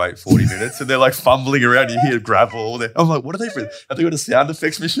 yeah, when you wait 40 minutes and they're like fumbling around, you hear gravel. I'm like, what are they for? Have they got a sound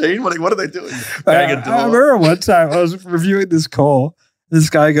effects machine? What are they doing? I remember one time I was reviewing this call. This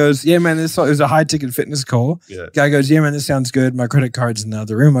guy goes, yeah, man, it was a high-ticket fitness call. Yeah. Guy goes, yeah, man, this sounds good. My credit card's in the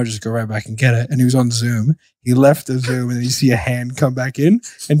other room. I'll just go right back and get it. And he was on Zoom. He left the Zoom and then you see a hand come back in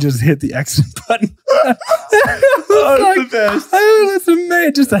and just hit the exit button. Oh, it's the best. Oh, that's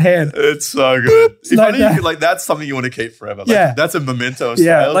amazing. Just a hand. It's so good. If Like only that. you could, that's something you want to keep forever. Yeah. That's a memento of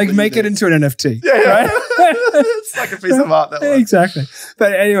Yeah, sales like that make you it do. into an NFT. Yeah, Right? it's like a piece of art, that one. Exactly.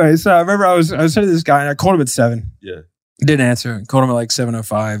 But anyway, so I remember I was saying to this guy and I called him at 7. Yeah. Didn't answer. Called him at like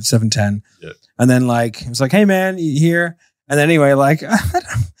 7:05, 7:10. Yeah. And then he was like, hey man, you here? And then anyway,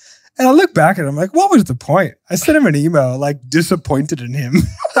 and I look back at him like, what was the point? I sent him an email disappointed in him.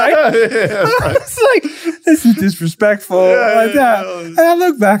 I was like, this is disrespectful. Like that. And I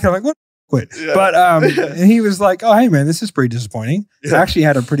look back and I'm like, what? Quit. Yeah. But and he was like, oh, hey man, this is pretty disappointing. Yeah. I actually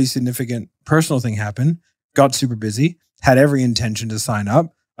had a pretty significant personal thing happen. Got super busy. Had every intention to sign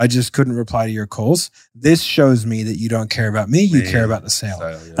up. I just couldn't reply to your calls. This shows me that you don't care about me. You care about the sale.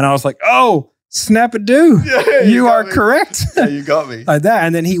 Yeah. And I was like, oh, snap-a-doo. Yeah, you got are me. correct. Yeah, you got me. Like that.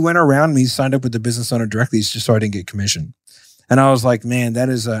 And then he went around me, signed up with the business owner directly just so I didn't get commission. And I was like, man, that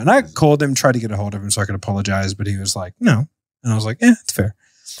is and I called him, tried to get a hold of him so I could apologize, but he was like, no. And I was like, it's fair.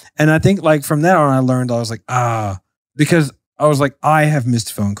 And I think from then on, I learned, I was like, because I was like, I have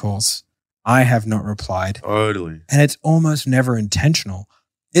missed phone calls. I have not replied. Totally. And it's almost never intentional.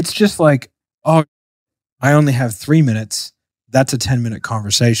 It's just like, oh, I only have 3 minutes. That's a 10-minute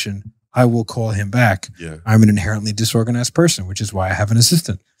conversation. I will call him back. Yeah. I'm an inherently disorganized person, which is why I have an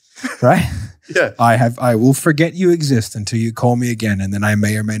assistant, right? Yeah. I will forget you exist until you call me again. And then I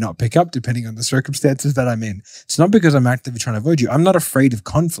may or may not pick up depending on the circumstances that I'm in. It's not because I'm actively trying to avoid you. I'm not afraid of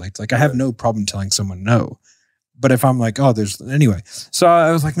conflict. I have no problem telling someone no. But if I'm like, anyway. So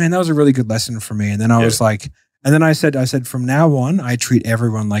I was like, man, that was a really good lesson for me. And then I was like, and then I said, from now on, I treat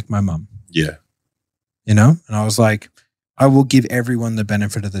everyone like my mom. Yeah. And I was like, I will give everyone the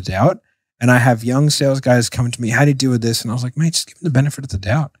benefit of the doubt. And I have young sales guys come to me, how do you deal with this? And I was like, mate, just give them the benefit of the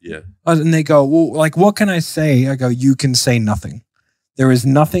doubt. Yeah. And they go, well, what can I say? I go, you can say nothing. There is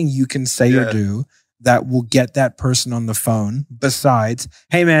nothing you can say or do that will get that person on the phone besides,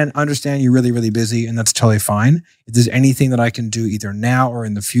 hey man, understand you're really, really busy and that's totally fine. If there's anything that I can do either now or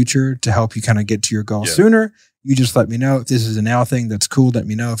in the future to help you kind of get to your goal sooner, you just let me know. If this is a now thing, that's cool. Let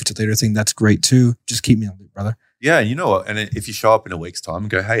me know. If it's a later thing, that's great too. Just keep me on the loop, brother. Yeah, and you know what? And if you show up in a week's time and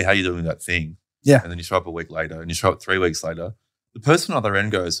go, hey, how you doing that thing? Yeah. And then you show up a week later and you show up 3 weeks later, the person on the other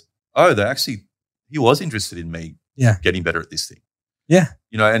end goes, oh, he was interested in me getting better at this thing. Yeah.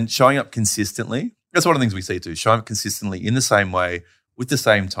 And showing up consistently. That's one of the things we see too. Showing up consistently in the same way, with the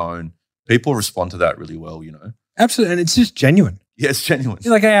same tone. People respond to that really well, Absolutely. And it's just genuine. Yeah, it's genuine.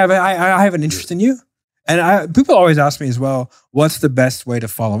 You're like, hey, I have an interest in you. And people always ask me as well, what's the best way to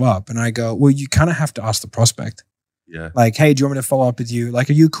follow up? And I go, well, you kind of have to ask the prospect. Yeah. Like, hey, do you want me to follow up with you? Are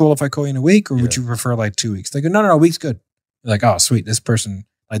you cool if I call you in a week or would you prefer 2 weeks? They go, no, a week's good. You're like, oh, sweet. This person,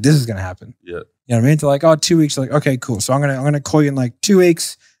 this is going to happen. Yeah. You know what I mean? They're like, oh, 2 weeks. Like, okay, cool. So I'm going to call you in 2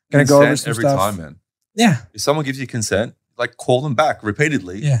 weeks. Going to go over some every stuff. time, man. Yeah. If someone gives you consent, call them back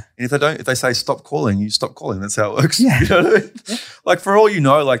repeatedly. Yeah. And if they say stop calling, you stop calling. That's how it works. Yeah. You know what I mean? Yeah. For all you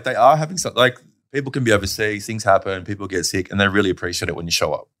know, they are having something, people can be overseas, things happen, people get sick, and they really appreciate it when you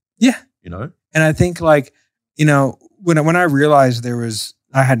show up. Yeah. And I think when I realized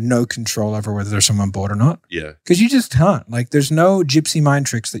I had no control over whether there's someone bored or not. Yeah. Because you just can't. There's no gypsy mind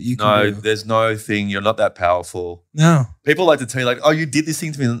tricks that you can do. No, there's no thing. You're not that powerful. No. People like to tell you oh, you did this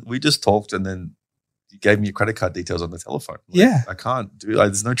thing to me. We just talked and then you gave me your credit card details on the telephone. Like, Yeah. I can't do like,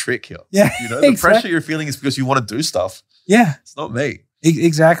 there's no trick here. Yeah. You know, the pressure you're feeling is because you want to do stuff. Yeah. It's not me.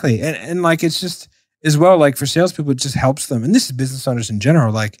 Exactly. And like, it's just as well, like for salespeople, it just helps them. And this is business owners in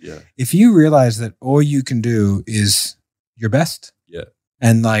general. Like if you realize that all you can do is your best. Yeah.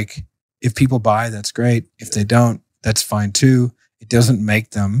 And like, if people buy, that's great. If they don't, that's fine too. It doesn't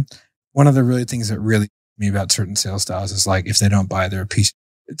make them. One of the really things that really me about certain sales styles is like, if they don't buy, they're a piece.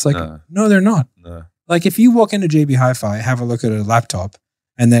 It's like, no, they're not. No. Like if you walk into JB Hi-Fi, have a look at a laptop,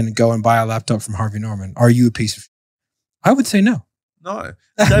 and then go and buy a laptop from Harvey Norman, are you a piece of? I would say no. No.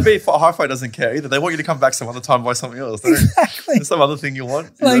 JB Hi-Fi doesn't care either. They want you to come back some other time and buy something else. Exactly. There's some other thing you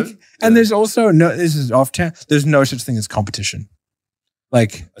want. Like, and there's also no. This is off chance. There's no such thing as competition.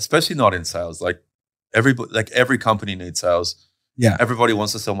 Like, especially not in sales. Like every company needs sales. Yeah. Everybody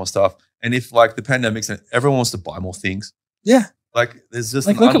wants to sell more stuff. And if like the pandemic's and everyone wants to buy more things. Yeah. Like there's just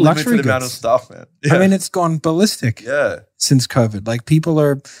like, an unlimited amount of stuff, man. Yeah. I mean, it's gone ballistic. Yeah. Since COVID. Like people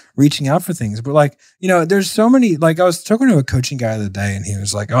are reaching out for things. But like, you know, there's so many, like I was talking to a coaching guy the other day and he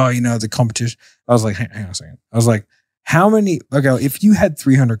was like, oh, you know, the competition. I was like, hang on a second. I was like, how many, if you had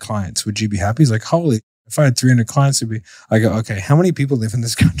 300 clients, would you be happy? He's like, holy, if I had 300 clients, it'd be, I go, okay, how many people live in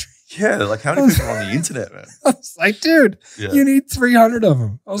this country? Yeah, like how many people are on the internet, man? I was like, dude, you need 300 of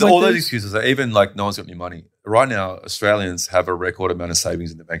them. I was like, all those excuses, even like no one's got any money. Right now, Australians have a record amount of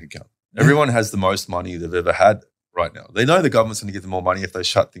savings in their bank account. Everyone has the most money they've ever had right now. They know the government's going to give them more money if they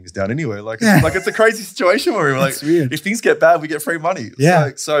shut things down anyway. Like, it's a crazy situation where we're like, weird. If things get bad, we get free money.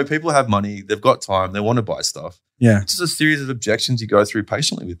 So people have money, they've got time, they want to buy stuff. Yeah. It's just a series of objections you go through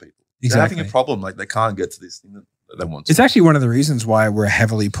patiently with people. Exactly. They're having a problem, like they can't get to this thing that they want to. It's actually one of the reasons why we're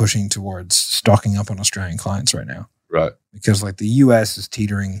heavily pushing towards stocking up on Australian clients right now. Right. Because like the US is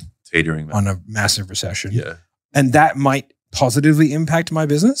teetering man. on a massive recession. Yeah. And that might positively impact my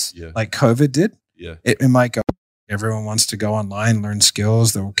business. Yeah. Like COVID did. Yeah. It might go, everyone wants to go online, learn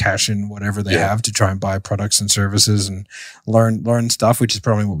skills, they'll cash in whatever they have to try and buy products and services and learn stuff, which is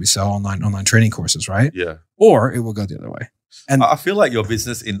probably what we sell online training courses, right? Yeah. Or it will go the other way. And I feel like your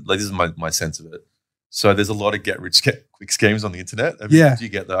business this is my sense of it. So there's a lot of get rich quick schemes on the internet. Do you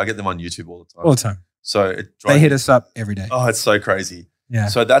get that? I get them on YouTube all the time. All the time. So they hit us up every day. Oh, it's so crazy. Yeah.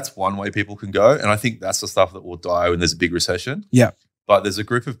 So that's one way people can go. And I think that's the stuff that will die when there's a big recession. Yeah. But there's a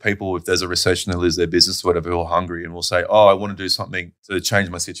group of people, if there's a recession, they lose their business or whatever, who are hungry and will say, oh, I want to do something to change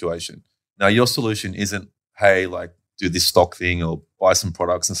my situation. Now, your solution isn't, hey, like do this stock thing or buy some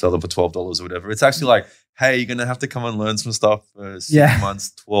products and sell them for $12 or whatever. It's actually like, hey, you're going to have to come and learn some stuff for 6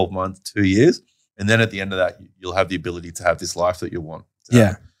 months, 12 months, 2 years. And then at the end of that, you'll have the ability to have this life that you want.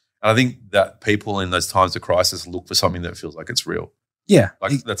 Yeah. And I think that people in those times of crisis look for something that feels like it's real. Yeah.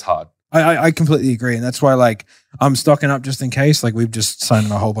 Like that's hard. I completely agree. And that's why like I'm stocking up just in case. Like we've just signed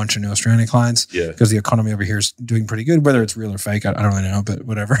a whole bunch of new Australian clients because the economy over here is doing pretty good, whether it's real or fake. I don't really know, but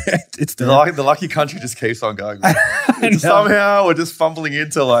whatever. It's the lucky country just keeps on going. Somehow we're just fumbling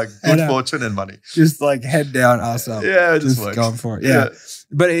into like good fortune and money. Just like head down, ass up. Yeah, just going for it. Yeah.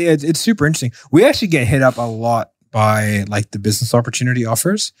 But it's super interesting. We actually get hit up a lot by like the business opportunity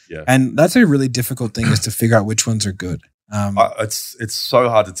offers. Yeah. And that's a really difficult thing is to figure out which ones are good. It's so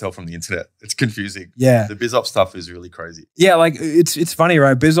hard to tell from the internet. It's confusing. Yeah. The BizOp stuff is really crazy. Yeah. Like it's funny,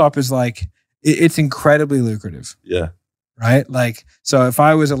 right? BizOp is like, it's incredibly lucrative. Yeah. Right. Like, so if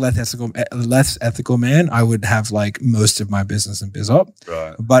I was a less ethical man, I would have like most of my business in BizOp.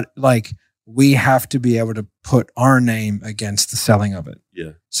 Right. But like, we have to be able to put our name against the selling of it.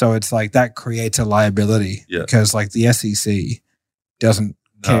 Yeah. So it's like that creates a liability because like the SEC doesn't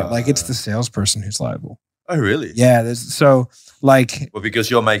care. Like it's the salesperson who's liable. Oh, really? Yeah. So like, well, because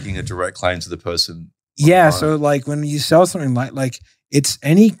you're making a direct claim to the person. Yeah. So like when you sell something like it's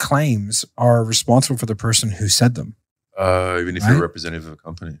any claims are responsible for the person who said them. Even if you're a representative of a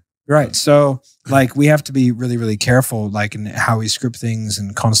company. Right. So like we have to be really, really careful like in how we script things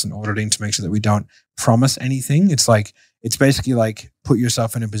and constant auditing to make sure that we don't promise anything. It's like, it's basically like put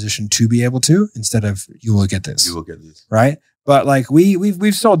yourself in a position to be able to instead of you will get this. You will get this. Right. But like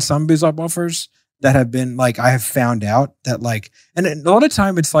we've sold some BizOp offers that have been like, I have found out that like, and a lot of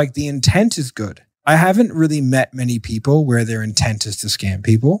time it's like the intent is good. I haven't really met many people where their intent is to scam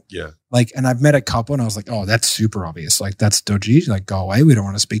people. Yeah. Like, and I've met a couple and I was like, oh, that's super obvious. Like that's dodgy. Like go away. We don't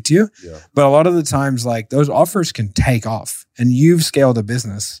want to speak to you. Yeah. But a lot of the times like those offers can take off and you've scaled a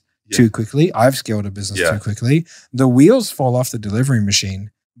business too quickly. I've scaled a business too quickly. The wheels fall off the delivery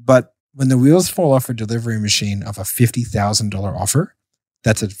machine. But when the wheels fall off a delivery machine of a $50,000 offer,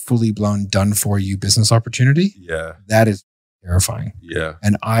 that's a fully blown done for you business opportunity. Yeah. That is terrifying. Yeah.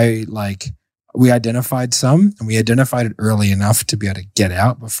 And I like, we identified some, and we identified it early enough to be able to get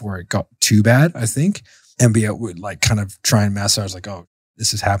out before it got too bad, I think, and be able to like kind of try and massage like, oh,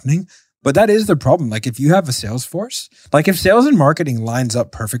 this is happening. But that is the problem. Like if you have a sales force, like if sales and marketing lines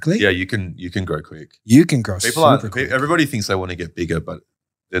up perfectly, Yeah, you can grow quick. you can grow People aren't. super quick. Everybody thinks they want to get bigger, but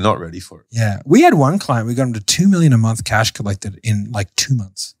they're not ready for it. Yeah. We had one client, we got him to $2 million a month cash collected in like 2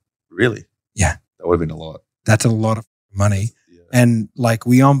 months. Really? Yeah. That would have been a lot. That's a lot of money. Yeah. And like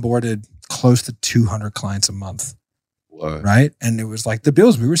we onboarded close to 200 clients a month, Whoa. right? And it was like the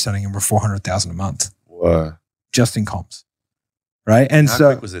bills we were sending him were $400,000 a month Whoa. just in comms, right? And How so,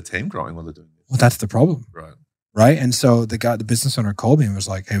 quick was their team growing while they're doing this? well, that's the problem, Right. right? And so the business owner called me and was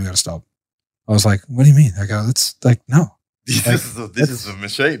like, hey, we got to stop. I was like, what do you mean? I go, it's like, no. This is a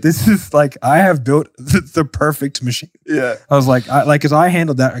machine. This is like, I have built the perfect machine. Yeah. I was like, cause I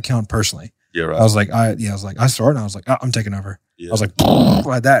handled that account personally. Yeah, right. I was like, I saw it and I was like, oh, I'm taking over. Yeah. I was like,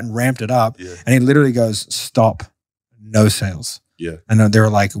 like that and ramped it up. Yeah. And he literally goes, stop, no sales. Yeah. And they were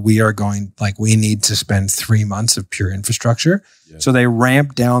like, we need to spend 3 months of pure infrastructure. Yeah. So they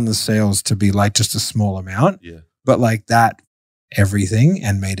ramped down the sales to be like just a small amount, Yeah. but like that everything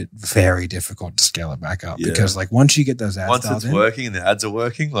and made it very difficult to scale it back up because like once you get those ads Once dialed it's in, working and the ads are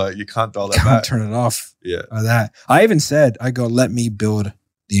working, like you can't dial that can't back. turn it off. Yeah. Or that. I even said, I go, let me build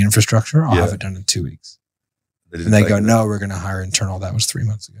the infrastructure. I'll Yeah. have it done in 2 weeks. didn't And they take go, it. no, we're going to hire internal. That was 3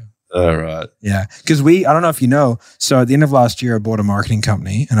 months ago. All right. Yeah. Because I don't know if you know, so at the end of last year, I bought a marketing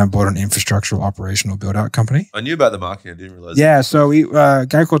company and I bought an infrastructural operational build out company. I knew about the marketing. I didn't realize. Yeah. So a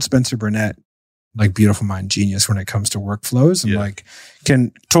guy called Spencer Burnett, like beautiful mind genius when it comes to workflows and Yeah. like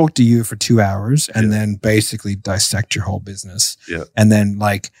can talk to you for 2 hours and Yeah. then basically dissect your whole business. Yeah. And then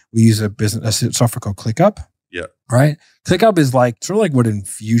like we use a software called ClickUp. Yeah. Right. ClickUp is like sort of like what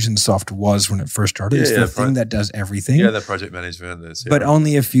Infusionsoft was when it first started. Yeah, It's yeah, the thing that does everything. Yeah, the project management. The But CRM.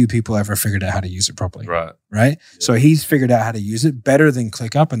 only a few people ever figured out how to use it properly. Right. Right. So he's figured out how to use it better than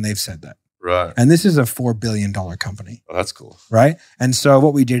ClickUp, and they've said that. Right. And this is a $4 billion company. Oh, that's cool. Right. And so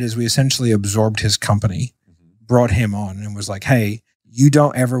what we did is we essentially absorbed his company, Mm-hmm. brought him on, and was like, hey, you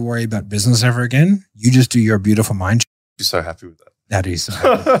don't ever worry about business ever again. You just do your beautiful mind. You're so happy with that. That is so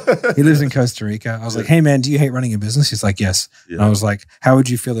happy. He lives in Costa Rica. I was like, hey, man, do you hate running a business? He's like, yes. Yeah. And I was like, how would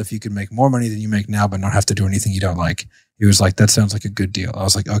you feel if you could make more money than you make now, but not have to do anything you don't like? He was like, that sounds like a good deal. I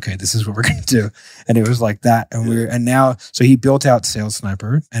was like, okay, this is what we're going to do. And it was like that. And so he built out Sales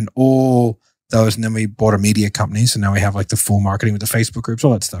Sniper and all those. And then we bought a media company. So now we have like the full marketing with the Facebook groups,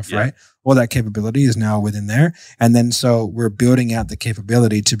 all that stuff, Yeah. right? All that capability is now within there. And then so we're building out the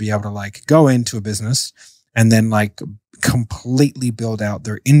capability to be able to like go into a business and then like completely build out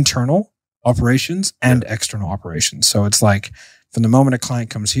their internal operations and external operations. So it's like from the moment a client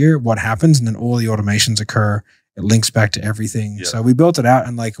comes here, what happens, and then all the automations occur. It links back to everything. Yeah. So we built it out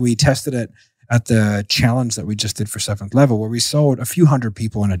and like we tested it at the challenge that we just did for 7th Level where we sold a few hundred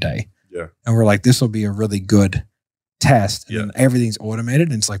people in a day. Yeah. And we're like, this will be a really good test. And Yeah. then everything's automated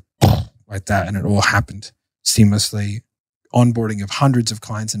and it's like that. And it all happened seamlessly. Onboarding of hundreds of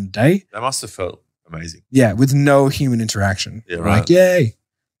clients in a day. That must have felt amazing. Yeah, with no human interaction. Yeah, We're right. like, yay.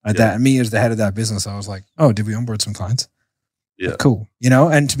 Like Yeah. that. And me as the head of that business, I was like, oh, did we onboard some clients? Yeah. Cool.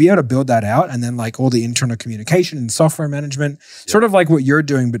 And to be able to build that out and then like all the internal communication and software management, sort of like what you're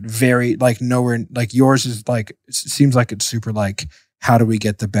doing, but very like nowhere, like yours is like, seems like it's super like, how do we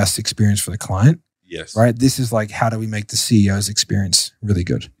get the best experience for the client? Yes. Right. This is like, how do we make the CEO's experience really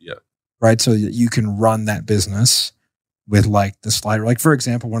good? Yeah. Right. So that you can run that business with like the slider. Like, for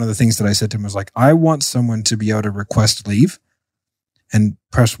example, one of the things that I said to him was like, I want someone to be able to request leave and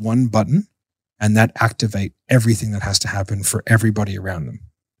press one button and that activate everything that has to happen for everybody around them.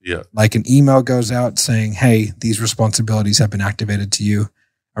 Yeah. Like an email goes out saying, hey, these responsibilities have been activated to you.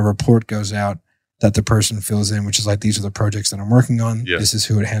 A report goes out that the person fills in, which is like, these are the projects that I'm working on. Yeah. This is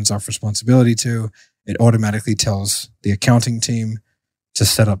who it hands off responsibility to. It automatically tells the accounting team to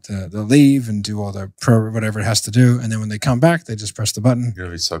set up the leave and do all the whatever it has to do. And then when they come back, they just press the button, You're going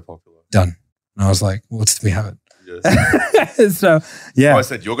to be so popular. done. And I was like, well, we have it. Yes. So, yeah. I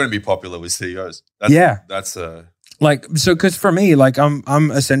said you're going to be popular with CEOs. That's Like, so, cause for me, like I'm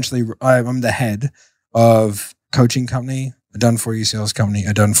essentially, I'm the head of coaching company, a done for you sales company,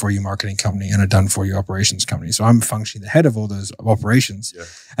 a done for you marketing company, and a done for you operations company. So I'm functioning the head of all those operations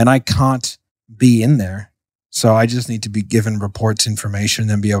and I can't be in there. So I just need to be given reports, information, and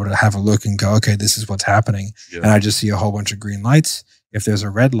then be able to have a look and go, okay, this is what's happening. Yeah. And I just see a whole bunch of green lights. If there's a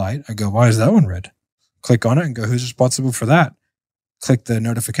red light, I go, why is that one red? Click on it and go, who's responsible for that? Click the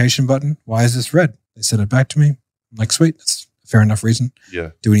notification button. Why is this red? They send it back to me. I'm like, sweet, that's a fair enough reason.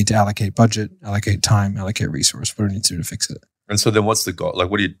 Yeah. Do we need to allocate budget, allocate time, allocate resource? What do we need to do to fix it? And so then what's the goal? Like,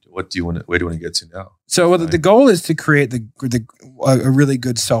 where do you want to get to now? So the goal is to create a really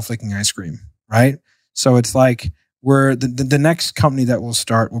good self-licking ice cream, right? So it's like we're the next company that we'll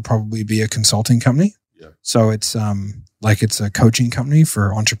start will probably be a consulting company. Yeah. So it's it's a coaching company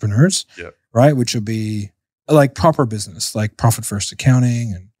for entrepreneurs. Yeah. Right. Which will be like proper business, like profit first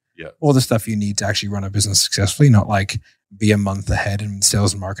accounting and all the stuff you need to actually run a business successfully, not like be a month ahead in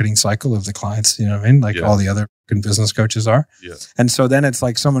sales and marketing cycle of the clients, you know what I mean? Like all the other business coaches are. Yeah. And so then it's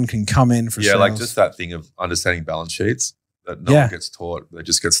like someone can come in for sales. like just that thing of understanding balance sheets that no one gets taught. They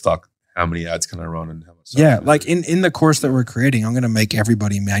just get stuck. How many ads can I run and how much? Yeah. Like in the course that we're creating, I'm going to make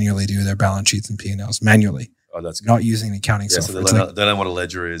everybody manually do their balance sheets and P&Ls manually. Oh, that's good. Not using accounting software. So they know what a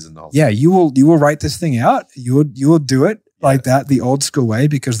ledger is and the whole thing. You will write this thing out. You will do it like that, the old school way,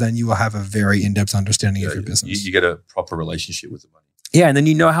 because then you will have a very in-depth understanding of your business. You get a proper relationship with the money. Yeah, and then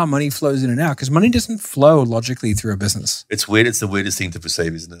you know how money flows in and out because money doesn't flow logically through a business. It's weird. It's the weirdest thing to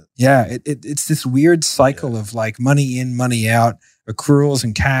perceive, isn't it? Yeah, it's this weird cycle of like money in, money out, accruals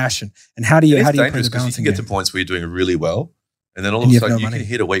and cash, and how do you play the balancing? You can get to points where you're doing really well, and then all of a sudden you can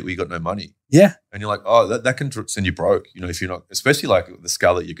hit a week where you got no money. Yeah, and you're like, oh, that can send you broke. You know, if you're not, especially like the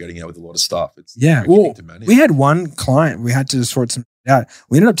scale that you're getting at with a lot of stuff. It's well, we had one client we had to sort some out.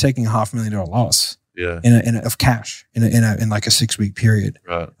 We ended up taking $500,000 loss. Yeah, of cash in like a 6-week period,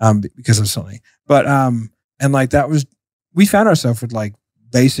 right? Because of something, but and like that was we found ourselves with like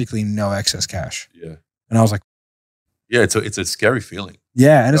basically no excess cash. Yeah, and I was like, yeah, it's a scary feeling.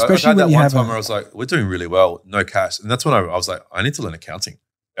 Yeah, and especially when you have time where I was like, we're doing really well, no cash, and that's when I was like, I need to learn accounting.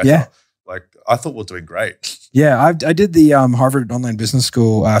 Like I thought we're doing great. Yeah, I did the Harvard Online Business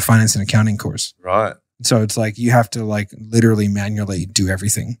School finance and accounting course. Right. So it's like you have to like literally manually do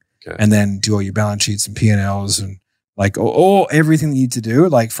everything. Okay. And then do all your balance sheets and P&Ls and like all everything you need to do,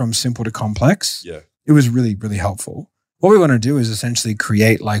 like from simple to complex. Yeah. It was really, really helpful. What we want to do is essentially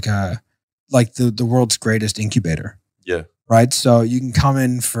create like the world's greatest incubator. Yeah. Right. So you can come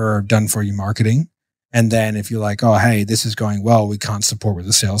in for done for you marketing. And then if you're like, oh, hey, this is going well, we can't support with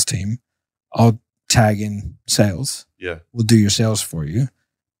the sales team. I'll tag in sales. Yeah. We'll do your sales for you.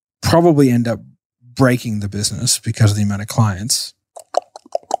 Probably end up breaking the business because of the amount of clients.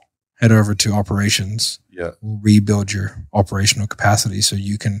 Head over to operations. Yeah. We'll rebuild your operational capacity so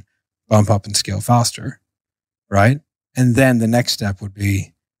you can bump up and scale faster. Right. And then the next step would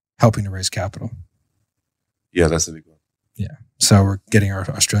be helping to raise capital. Yeah, that's a big one. Yeah. So we're getting our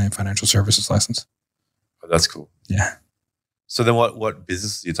Australian financial services license. Oh, that's cool. Yeah. So then what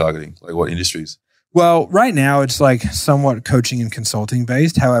business are you targeting? Like what industries? Well, right now it's like somewhat coaching and consulting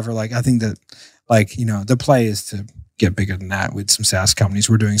based. However, like I think that like, you know, the play is to get bigger than that with some SaaS companies.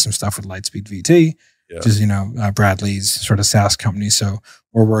 We're doing some stuff with Lightspeed VT, which is, you know, Bradley's sort of SaaS company. So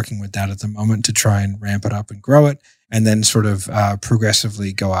we're working with that at the moment to try and ramp it up and grow it and then sort of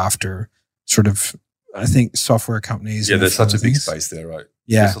progressively go after sort of, I think, software companies. Yeah, there's such a big space there, right?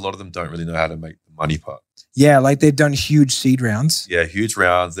 Yeah. Because a lot of them don't really know how to make the money part. Yeah, like they've done huge seed rounds. Yeah, huge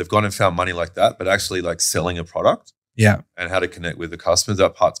rounds. They've gone and found money like that, but actually like selling a product. Yeah. And how to connect with the customers,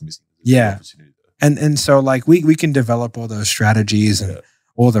 that part's missing. Yeah. And so like we can develop all those strategies and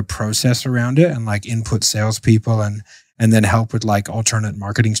all the process around it and like input salespeople and then help with like alternate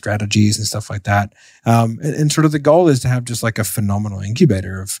marketing strategies and stuff like that. And sort of the goal is to have just like a phenomenal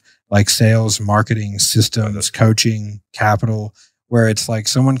incubator of like sales, marketing, systems, coaching, capital, where it's like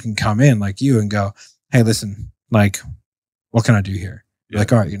someone can come in like you and go, hey, listen, like, what can I do here? You're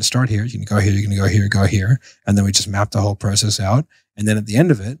like, all right, you're going to start here. You're going to go here. You're going to go here, go here. And then we just map the whole process out. And then at the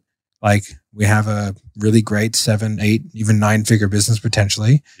end of it, like we have a really great 7, 8, even 9-figure business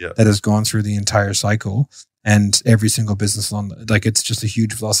potentially that has gone through the entire cycle. And every single business like it's just a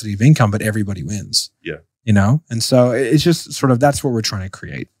huge velocity of income, but everybody wins. Yeah. You know? And so it's just sort of, that's what we're trying to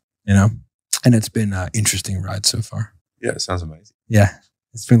create, you know? And it's been an interesting ride so far. Yeah, it sounds amazing. Yeah.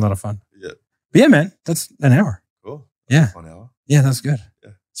 It's been a lot of fun. Yeah. But yeah, man, that's an hour. Cool. That's 1 hour. Yeah, that's good.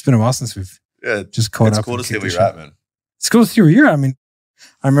 Yeah. It's been a while since we've just caught up. It's cool to see where you're at, man. It's cool to see where you're at. I mean,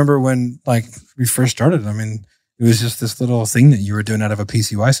 I remember when like we first started, I mean, it was just this little thing that you were doing out of a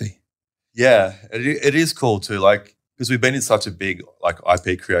PCYC. Yeah, it is cool too. Like, because we've been in such a big like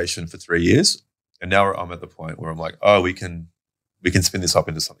IP creation for 3 years. And now I'm at the point where I'm like, oh, we can spin this up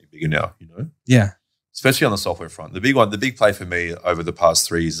into something bigger now, you know? Yeah. Especially on the software front. The big play for me over the past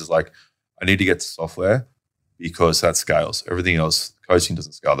 3 years is like, I need to get to software because that scales. Everything else, coaching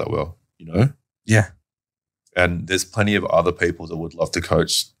doesn't scale that well, you know? Yeah. And there's plenty of other people that would love to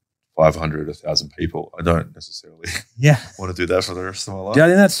coach 500, 1,000 people. I don't necessarily want to do that for the rest of my life. Yeah, I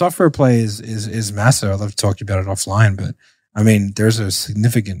think that software play is massive. I'd love to talk to you about it offline, but I mean, there's a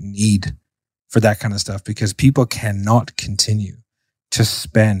significant need for that kind of stuff, because people cannot continue to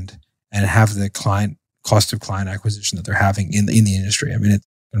spend and have the cost of client acquisition that they're having in the industry. I mean, it's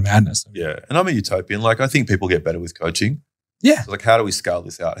madness. Yeah. And I'm a utopian. Like, I think people get better with coaching. Yeah. So like, how do we scale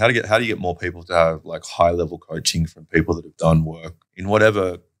this out? How do you get more people to have like high level coaching from people that have done work in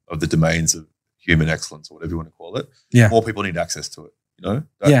whatever of the domains of human excellence or whatever you want to call it? Yeah. More people need access to it.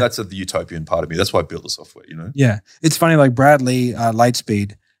 That's the utopian part of me. That's why I built the software, Yeah. It's funny, like Bradley,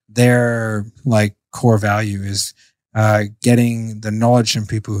 Lightspeed, their like core value is getting the knowledge from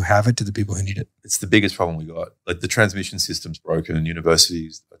people who have it to the people who need it. It's the biggest problem we got. Like, the transmission system's broken and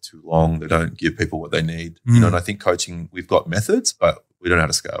universities are too long. They don't give people what they need. And I think coaching, we've got methods, but we don't know how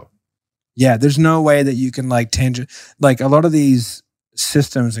to scale. Yeah. There's no way that you can like like a lot of these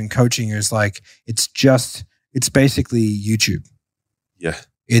systems and coaching is like, it's basically YouTube. Yeah.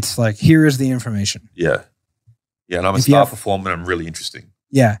 It's like, here is the information. Yeah. Yeah. And I'm a star performer and I'm really interesting.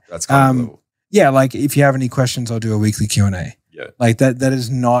 Yeah. That's kind of the level. Yeah. Like, if you have any questions, I'll do a weekly Q&A. Yeah. Like that is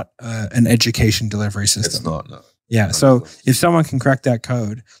not an education delivery system. It's not, no. Yeah. So if someone can crack that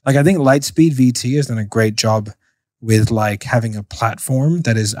code, like I think Lightspeed VT has done a great job with like having a platform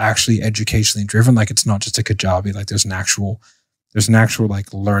that is actually educationally driven. Like, it's not just a Kajabi, like there's an actual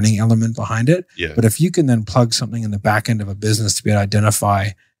like learning element behind it. Yeah. But if you can then plug something in the back end of a business to be able to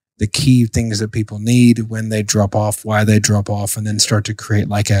identify the key things that people need, when they drop off, why they drop off, and then start to create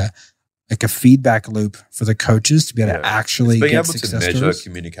like a feedback loop for the coaches to be able to actually being get able to measure stories.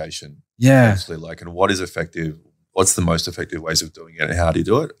 Communication. Yeah. Essentially, like, and what is effective? What's the most effective ways of doing it, and how do you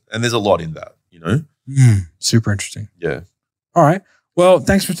do it? And there's a lot in that, Super interesting. Yeah. All right. Well,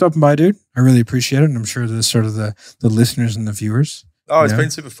 thanks for stopping by, dude. I really appreciate it. And I'm sure the sort of the listeners and the viewers. Oh, it's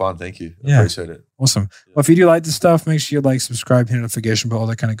been super fun. Thank you. I appreciate it. Awesome. Well, if you do like this stuff, make sure you like, subscribe, hit notification bell, all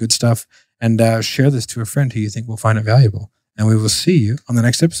that kind of good stuff. And share this to a friend who you think will find it valuable. And we will see you on the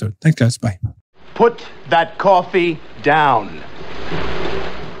next episode. Thanks, guys. Bye. Put that coffee down.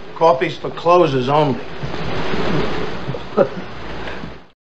 Coffee's for closers only.